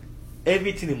if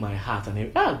everything in my heart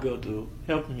and God, oh,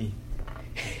 help me.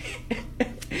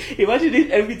 Imagine if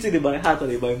everything in my heart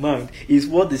and in my mind is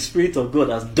what the Spirit of God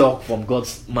has dug from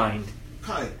God's mind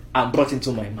and brought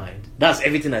into my mind. That's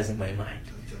everything that's in my mind.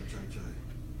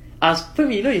 As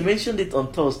Femi, you mentioned it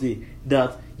on Thursday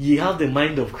that ye have the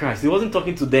mind of Christ. He wasn't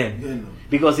talking to them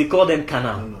because he called them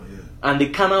carnal. And the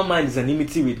carnal mind is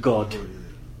enmity with God.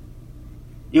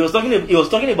 He was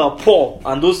talking about Paul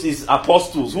and those his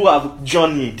apostles who have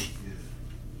journeyed.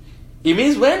 It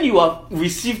means when you have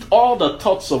received all the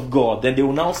thoughts of God, then they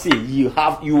will now say you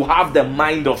have the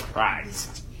mind of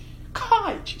Christ.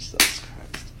 God, Jesus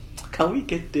Christ. Can we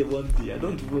get there one day? I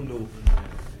don't even know.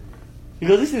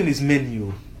 Because this thing is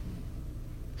menu.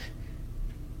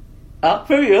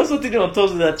 You're also thinking on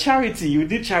Thursday that charity, you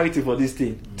need charity for this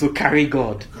thing, to carry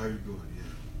God.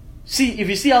 See, if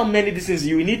you see how many these things,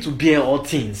 you need to bear all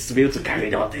things to be able to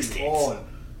carry all these things.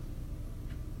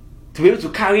 To be able to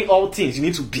carry all things, you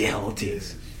need to bear all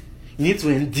things. You need to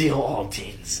endure all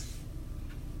things.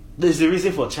 There's a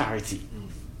reason for charity.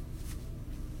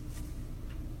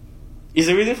 It's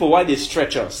the reason for why they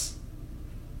stretch us.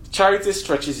 Charity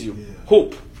stretches you.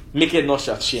 Hope, make it not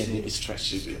shame, it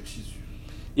stretches you.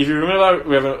 If you remember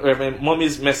Reverend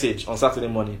Mommy's message on Saturday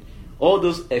morning, all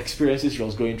those experiences she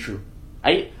was going through,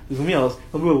 I was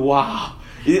wow.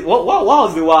 What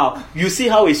was the wow? You see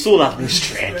how a soul has been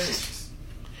stretched.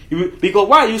 Because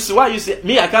why you say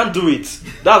me, I can't do it.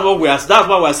 That's why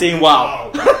we're saying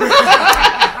wow.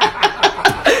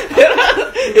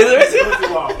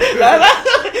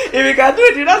 If we can do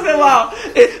it, you don't say wow.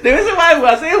 The reason why we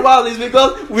are saying wow is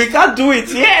because we can't do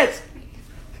it yet.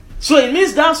 So it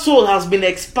means that soul has been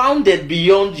expounded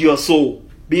beyond your soul,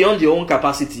 beyond your own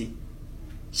capacity.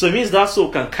 So it means that soul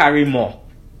can carry more.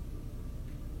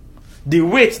 The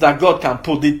weight that God can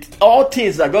put, all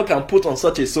things that God can put on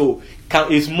such a soul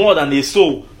is more than a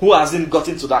soul who hasn't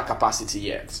gotten to that capacity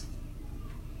yet.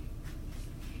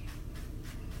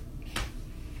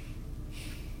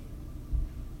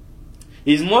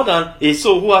 It's more than a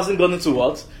soul who hasn't gotten to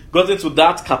what? Gotten to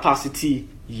that capacity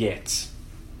yet.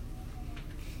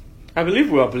 I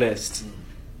believe we are blessed.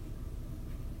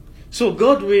 So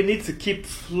God will need to keep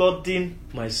flooding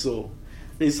my soul.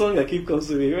 The song that keep comes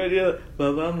to me,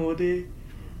 Baba Mode,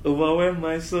 overwhelm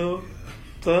my soul,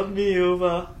 turn me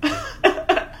over.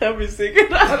 Help me sing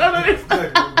it.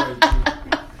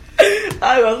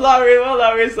 I was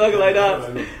Larry song like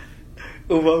that.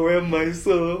 Overwhelm my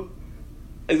soul.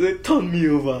 I said, turn me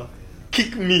over.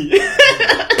 Kick me.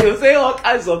 You say all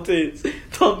kinds of things.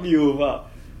 Turn me over.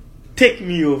 Take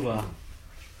me over.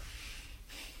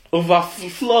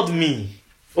 Flood me.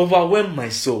 Overwhelm my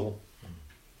soul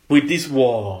with this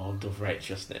word of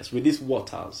righteousness, with these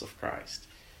waters of Christ,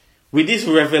 with this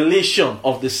revelation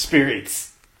of the Spirit.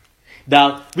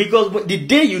 That because the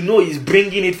day you know He's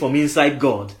bringing it from inside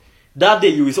God, that day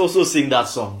you will also sing that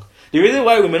song. The reason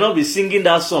why we may not be singing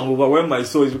that song, Overwhelm My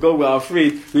Soul, is because we are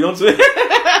afraid. We don't.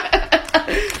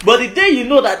 But the day you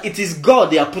know that it is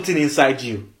God they are putting inside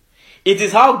you, it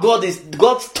is how God's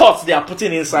thoughts they are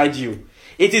putting inside you.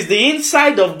 It is the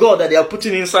inside of God that they are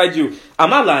putting inside you.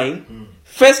 Am I lying?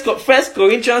 First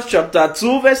Corinthians chapter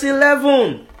 2 verse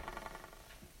 11.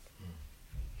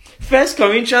 1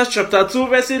 Corinthians chapter 2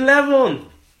 verse 11.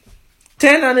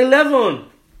 10 and 11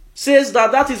 says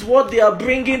that is what they are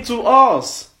bringing to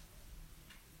us.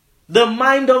 The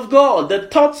mind of God, the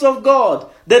thoughts of God,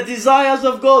 the desires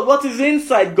of God, what is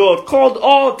inside God, called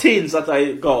all things that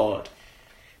are God.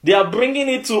 They are bringing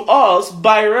it to us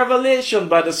by revelation,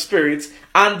 by the Spirit,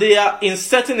 and they are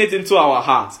inserting it into our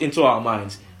hearts, into our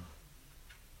minds.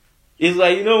 It's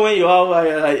like, when you have,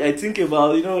 I think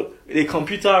about, a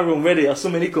computer room where there are so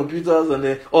many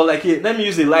computers, or like, let me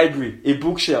use a library, a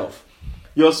bookshelf.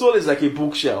 Your soul is like a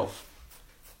bookshelf.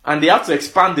 And they have to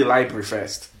expand the library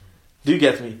first. Do you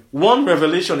get me? One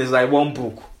revelation is like one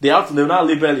book. They'll now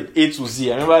label it A to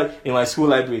Z. I remember in my school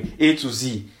library, A to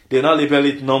Z. They now label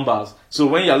it numbers. So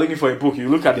when you're looking for a book, you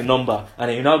look at the number, and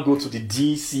then you now go to the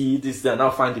D, C, this, and now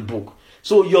find the book.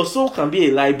 So your soul can be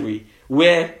a library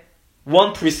where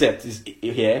one precept is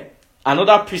here,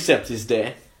 another precept is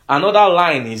there, Another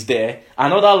line is there.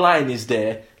 Another line is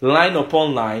there. Line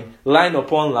upon line. Line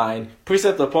upon line.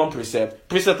 Precept upon precept.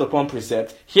 Precept upon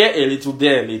precept. Here a little,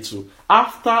 there a little.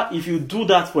 After, if you do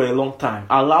that for a long time,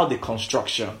 allow the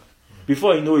construction.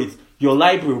 Before you know it, your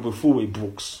library will be full with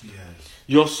books. Yes.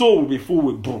 Your soul will be full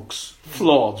with books.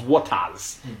 Floods,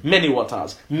 waters. Many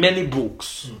waters. Many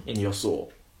books in your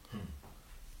soul.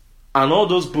 And all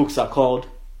those books are called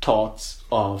thoughts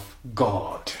of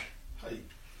God.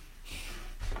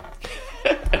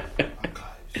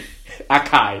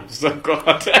 Archives of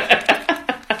God.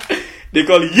 They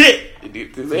call it They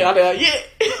say yeah.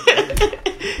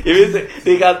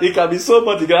 They can be so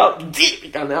much, deep,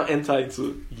 you can now enter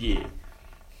into yeah.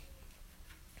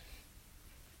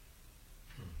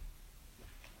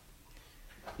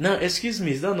 Now, excuse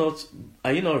me,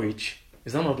 are you not rich?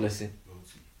 Is that not blessing?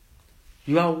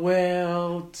 You are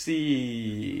wealthy.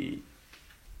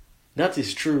 That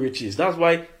is true riches. That's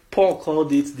why Paul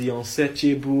called it the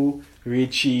unsearchable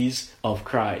riches of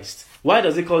Christ. Why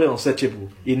does he call it unsearchable?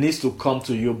 It needs to come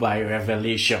to you by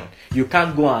revelation. You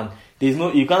can't go and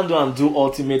you can't go and do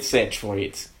ultimate search for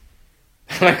it.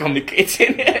 Like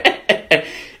communicating.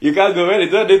 You can't go when they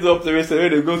do ultimate search,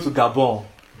 when they go to Gabon.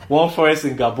 One forest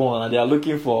in Gabon, and they are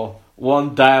looking for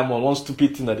one diamond, one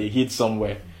stupid thing that they hid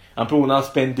somewhere. And people will now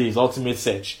spend days, ultimate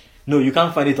search. No, you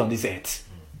can't find it on this earth.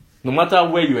 No matter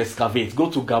where you excavate,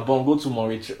 go to Gabon, go to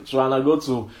Mauritius, go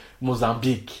to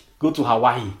Mozambique, go to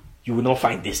Hawaii, you will not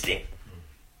find this thing.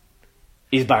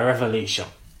 It's by revelation.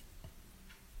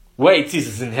 Where it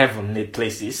is in heavenly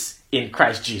places, in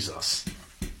Christ Jesus.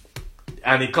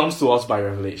 And it comes to us by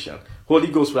revelation. Holy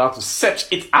Ghost will have to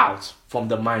search it out from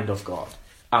the mind of God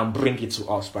and bring it to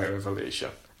us by revelation.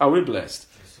 Are we blessed?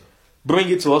 Yes, bring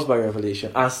it to us by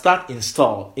revelation and start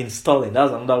installing.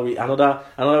 That's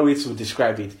another way to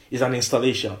describe it. Is an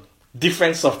installation.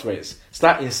 Different softwares.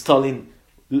 Start installing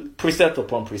precept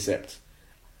upon precept.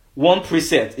 One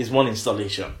precept is one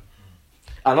installation.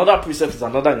 Another precept is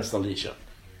another installation.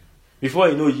 Before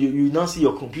you know, you now see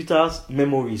your computer's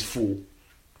memory is full.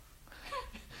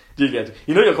 Do you get it?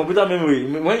 You know your computer memory,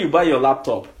 when you buy your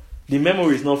laptop, the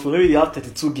memory is not full. Maybe you have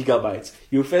 32 gigabytes.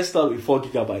 You first start with 4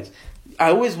 gigabytes. I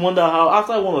always wonder how,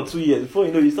 after 1 or 2 years, before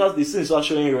you know, the screen starts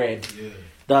showing red. Yeah.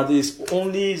 That there's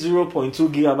only 0.2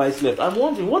 gigabytes left. I'm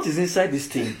wondering, what is inside this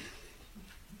thing?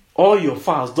 All your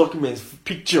files, documents,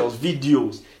 pictures,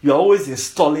 videos. You are always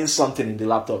installing something in the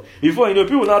laptop. Before you know,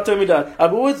 people now tell me that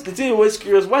the thing always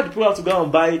curious, why do people have to go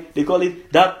and buy, they call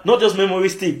it that, not just memory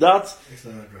stick, that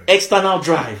external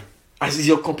drive. As is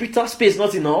your computer space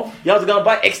not enough, you have to go and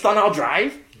buy external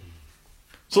drive.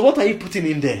 So what are you putting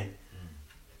in there?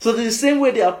 So the same way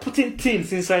they are putting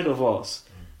things inside of us.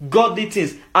 Godly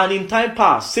things. And in time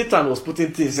past, Satan was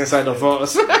putting things inside of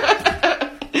us.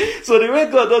 So the way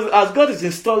God does it, as God is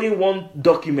installing one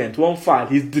document, one file,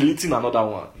 he's deleting another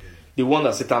one. The one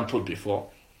that Satan put before.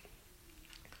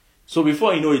 So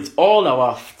before you know it, all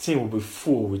our thing will be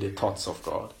full with the thoughts of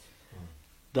God.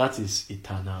 That is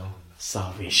eternal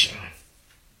salvation.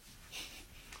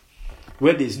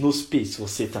 Where there is no space for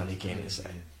Satan again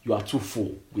inside. You are too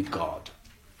full with God.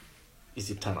 It's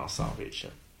eternal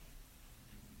salvation.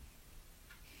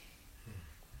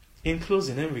 In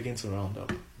closing, let me begin to round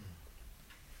up.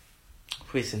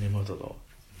 Praise the name of the Lord.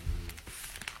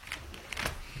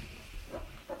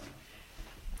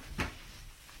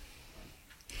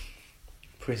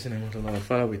 Praise the name of the Lord.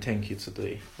 Father, we thank you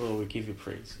today. Lord, we give you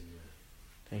praise.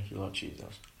 Thank you, Lord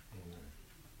Jesus.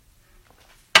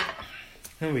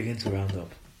 Let me begin to round up.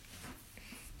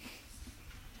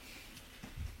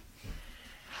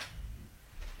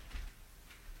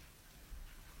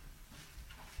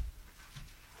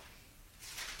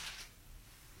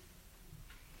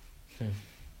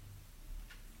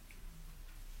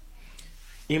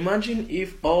 Imagine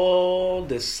if all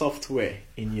the software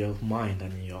in your mind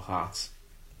and in your heart,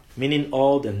 meaning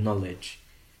all the knowledge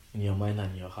in your mind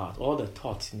and in your heart, all the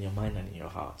thoughts in your mind and in your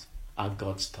heart are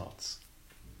God's thoughts.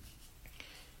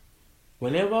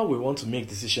 Whenever we want to make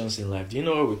decisions in life, do you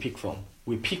know where we pick from?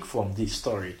 We pick from the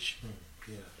storage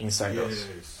inside us.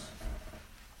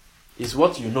 It's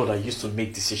what you know that you used to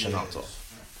make decision out of.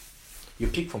 You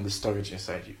pick from the storage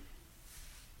inside you.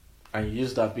 And you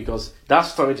use that because that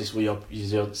storage is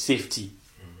your safety.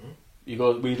 Mm-hmm.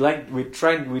 Because we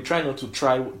try not to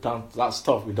try down that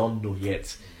stuff we don't know yet.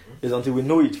 Mm-hmm. It's until we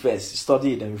know it first,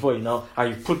 study it, and before you know,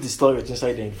 and you put the storage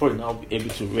inside there, before you now be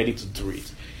ready to do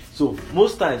it. So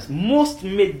most times,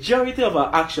 majority of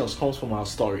our actions comes from our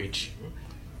storage.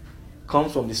 Mm-hmm.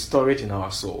 Comes from the storage in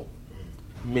our soul.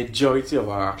 Mm-hmm. Majority of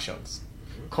our actions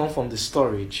come from the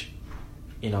storage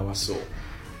in our soul.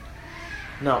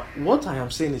 Now, what I am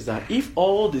saying is that if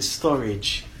all the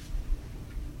storage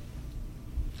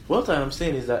What I am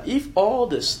saying is that if all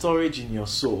the storage in your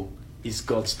soul is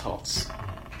God's thoughts,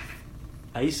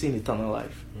 are you seeing eternal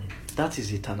life? That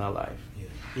is eternal life.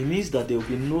 It means that there will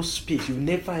be no space. You will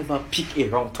never ever pick a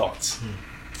wrong thought.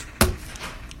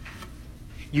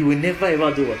 You will never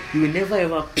ever do what? You will never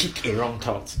ever pick a wrong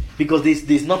thought. Because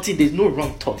there's no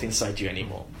wrong thought inside you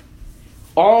anymore.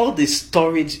 All the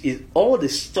storage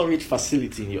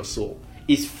facility in your soul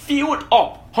is filled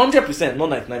up 100%, not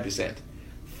 99%.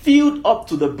 Filled up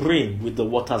to the brim with the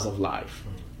waters of life,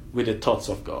 with the thoughts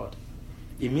of God.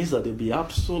 It means that there will be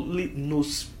absolutely no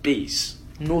space,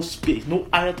 no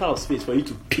iota of space for you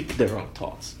to pick the wrong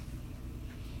thoughts.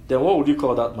 Then what would you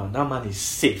call that man? That man is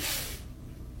safe.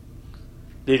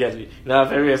 Do you get me? Now,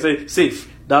 I say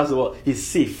safe. That's the word. He's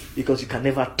safe because you can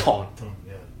never turn.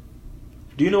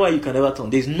 Do you know why you can never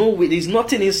turn? There's no way. There's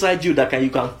nothing inside you that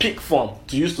you can pick from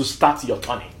to use to start your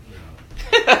turning.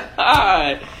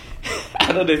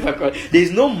 I don't know if I call it.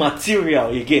 There's no material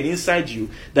again inside you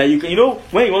that you can.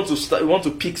 When you want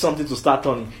to pick something to start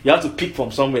turning, you have to pick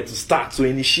from somewhere to start to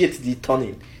initiate the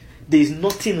turning. There's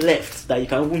nothing left that you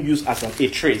can even use as a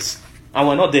trace, and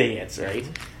we're not there yet, right?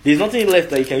 There's nothing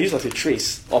left that you can use as a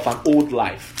trace of an old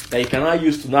life that you can now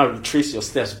use to now retrace your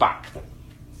steps back.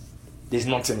 There's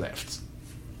nothing left.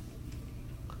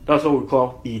 That's what we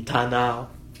call eternal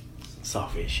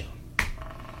salvation.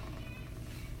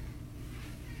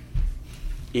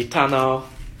 Eternal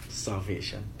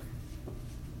salvation.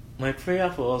 My prayer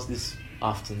for us this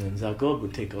afternoon is that God will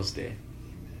take us there.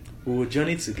 We will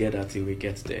journey together till we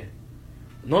get there.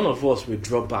 None of us will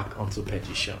draw back unto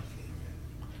perdition,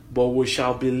 but we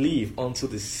shall believe unto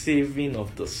the saving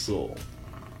of the soul.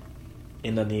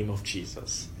 In the name of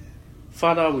Jesus.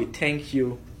 Father, we thank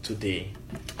you today.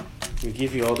 We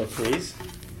give you all the praise.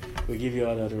 We give you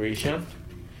all the adoration.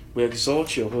 We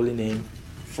exalt your holy name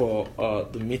for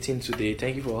the meeting today.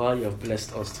 Thank you for how you have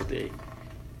blessed us today.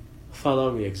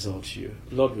 Father, we exalt you.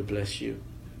 Lord, we bless you.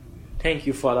 Thank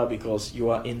you, Father, because you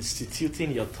are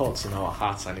instituting your thoughts in our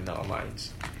hearts and in our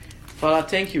minds. Father,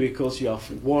 thank you because you are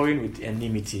warring with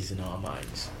enmities in our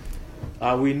minds.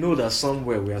 We know that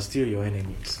somewhere we are still your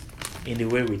enemies in the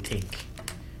way we think.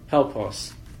 Help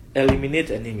us.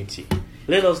 Eliminate enmity.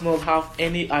 Let us not have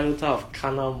any iota of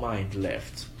carnal mind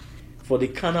left. For the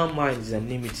carnal mind is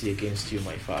enmity against you,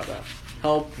 my Father.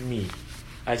 Help me.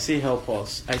 I say help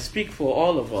us. I speak for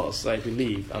all of us, I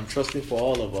believe. I'm trusting for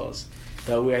all of us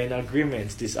that we are in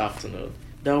agreement this afternoon.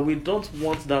 That we don't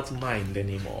want that mind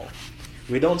anymore.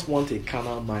 We don't want a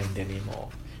carnal mind anymore.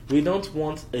 We don't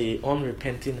want an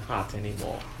unrepenting heart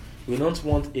anymore. We don't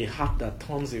want a heart that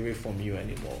turns away from you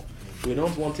anymore. We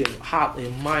don't want a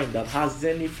mind that has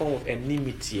any form of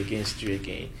enmity against you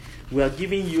again. We are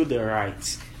giving you the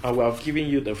right, and we are giving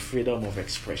you the freedom of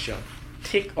expression.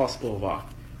 Take us over.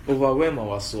 Overwhelm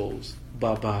our souls.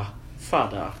 Baba,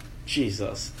 Father,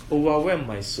 Jesus, overwhelm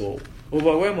my soul.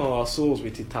 Overwhelm our souls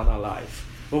with eternal life.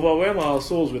 Overwhelm our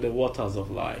souls with the waters of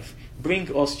life.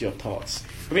 Bring us your thoughts.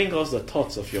 Bring us the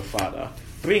thoughts of your Father.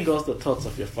 Bring us the thoughts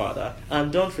of your Father.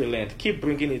 And don't relent. Keep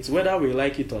bringing it, whether we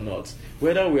like it or not.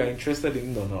 Whether we are interested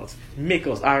in it or not. Make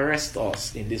us, arrest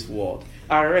us in this world.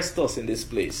 Arrest us in this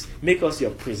place. Make us your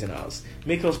prisoners.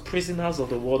 Make us prisoners of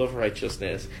the word of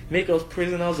righteousness. Make us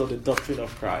prisoners of the doctrine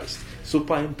of Christ.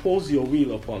 Superimpose your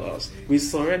will upon us. We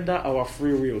surrender our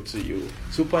free will to you.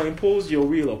 Superimpose your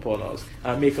will upon us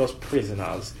and make us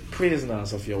prisoners.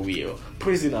 Prisoners of your will.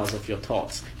 Prisoners of your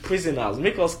thoughts. Prisoners.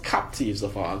 Make us captives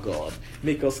of our God.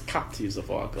 Make us captives of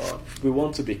our God. We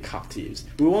want to be captives.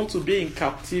 We want to be in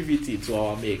captivity to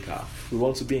our Maker. We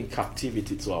want to be in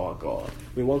captivity to our God.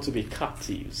 We want to be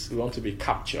captives. We want to be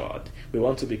captured. We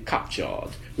want to be captured.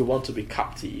 We want to be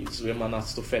captives. We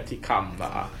manastofeti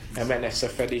kamba.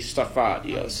 Emenesefedi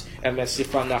stafadias.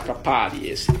 Emesifanda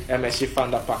kapadias.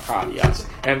 Emesifanda pakadias.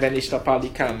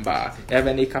 Emenistapali kamba.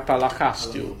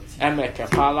 Emenikapalakastu.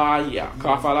 Emekapalaya.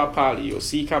 Kafalapalio.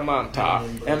 Sikamanta.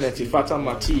 Emetifata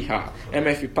matiha.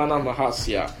 Emefipana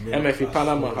mahasia.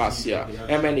 Emefipana mahasia.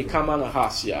 Emenikama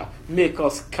mahasia. Make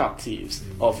us captives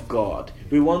of God.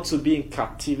 We want to be in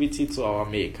captivity to our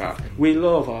Maker. We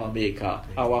love our Maker,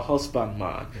 our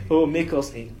husbandman. Oh, make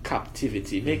us in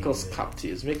captivity. Make us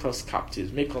captives. Make us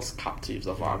captives. Make us captives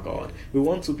of our God. We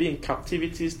want to be in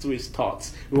captivities to His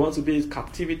thoughts. We want to be in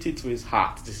captivity to His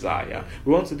heart desire.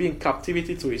 We want to be in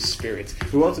captivity to His spirit.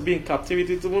 We want to be in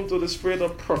captivity to the spirit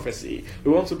of prophecy.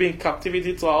 We want to be in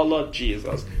captivity to our Lord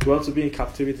Jesus. We want to be in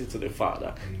captivity to the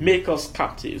Father. Make us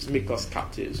captives. Make us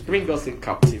captives. Bring us in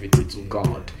captivity to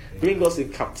God. Bring us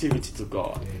in captivity to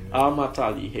God.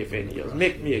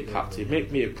 Make me a captive.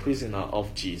 Make me a prisoner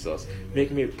of Jesus.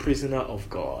 Make me a prisoner of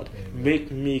God.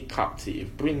 Make me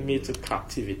captive. Bring me to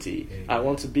captivity. I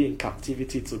want to be in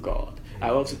captivity to God.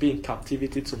 I want to be in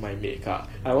captivity to my Maker.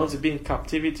 I want to be in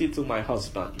captivity to my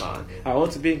husband, man. I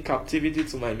want to be in captivity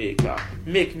to my Maker.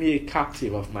 Make me a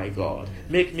captive of my God.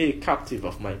 Make me a captive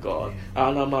of my God.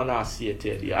 I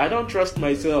don't trust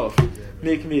myself.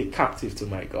 Make me a captive to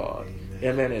my God.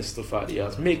 Amen.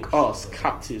 Estufadias. Make us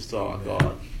captives to our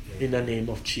God. In the name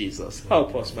of Jesus.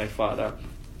 Help us, my Father.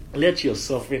 Let your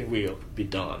sovereign will be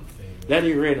done. Let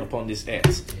it rain upon this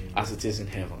earth as it is in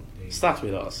heaven. Start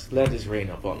with us. Let this rain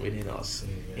upon within us.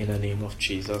 In the name of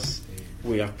Jesus,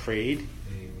 we have prayed.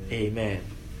 Amen.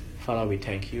 Father, we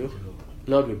thank you.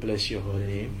 Lord, we bless your holy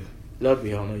name. Lord,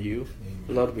 we honor you.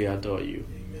 Lord, we adore you.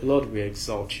 Lord, we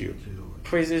exalt you.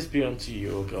 Praises be unto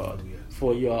you, O God,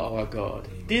 for you are our God.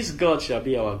 This God shall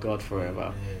be our God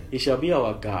forever. He shall be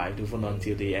our guide even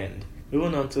until the end,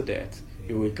 even unto death.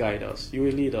 You will guide us. You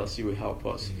will lead us. You will help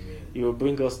us. You will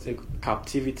bring us to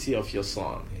captivity of your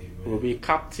Son. We will be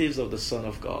captives of the Son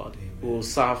of God. We will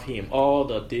serve him all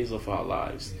the days of our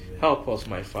lives. Help us,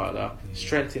 my Father.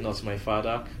 Strengthen us, my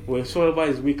Father. Whosoever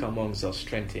is weak amongst us,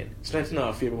 strengthen. Strengthen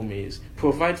our feeble knees.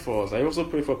 Provide for us. I also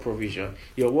pray for provision.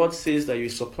 Your word says that you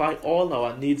supply all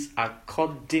our needs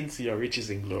according to your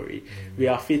riches in glory. We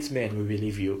are fit men. We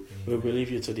believe you. We believe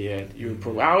you to the end. You will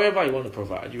provide. However you want to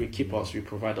provide, you will keep us. You will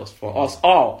provide us for us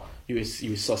all. You will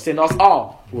sustain us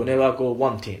all. We will never go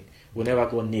wanting. We will never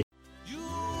go needy.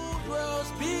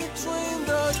 Between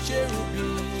the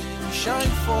cherubim,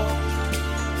 shine forth.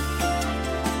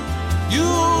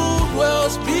 You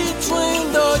dwells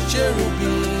between the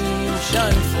cherubim,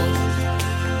 shine forth.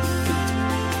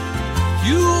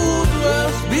 You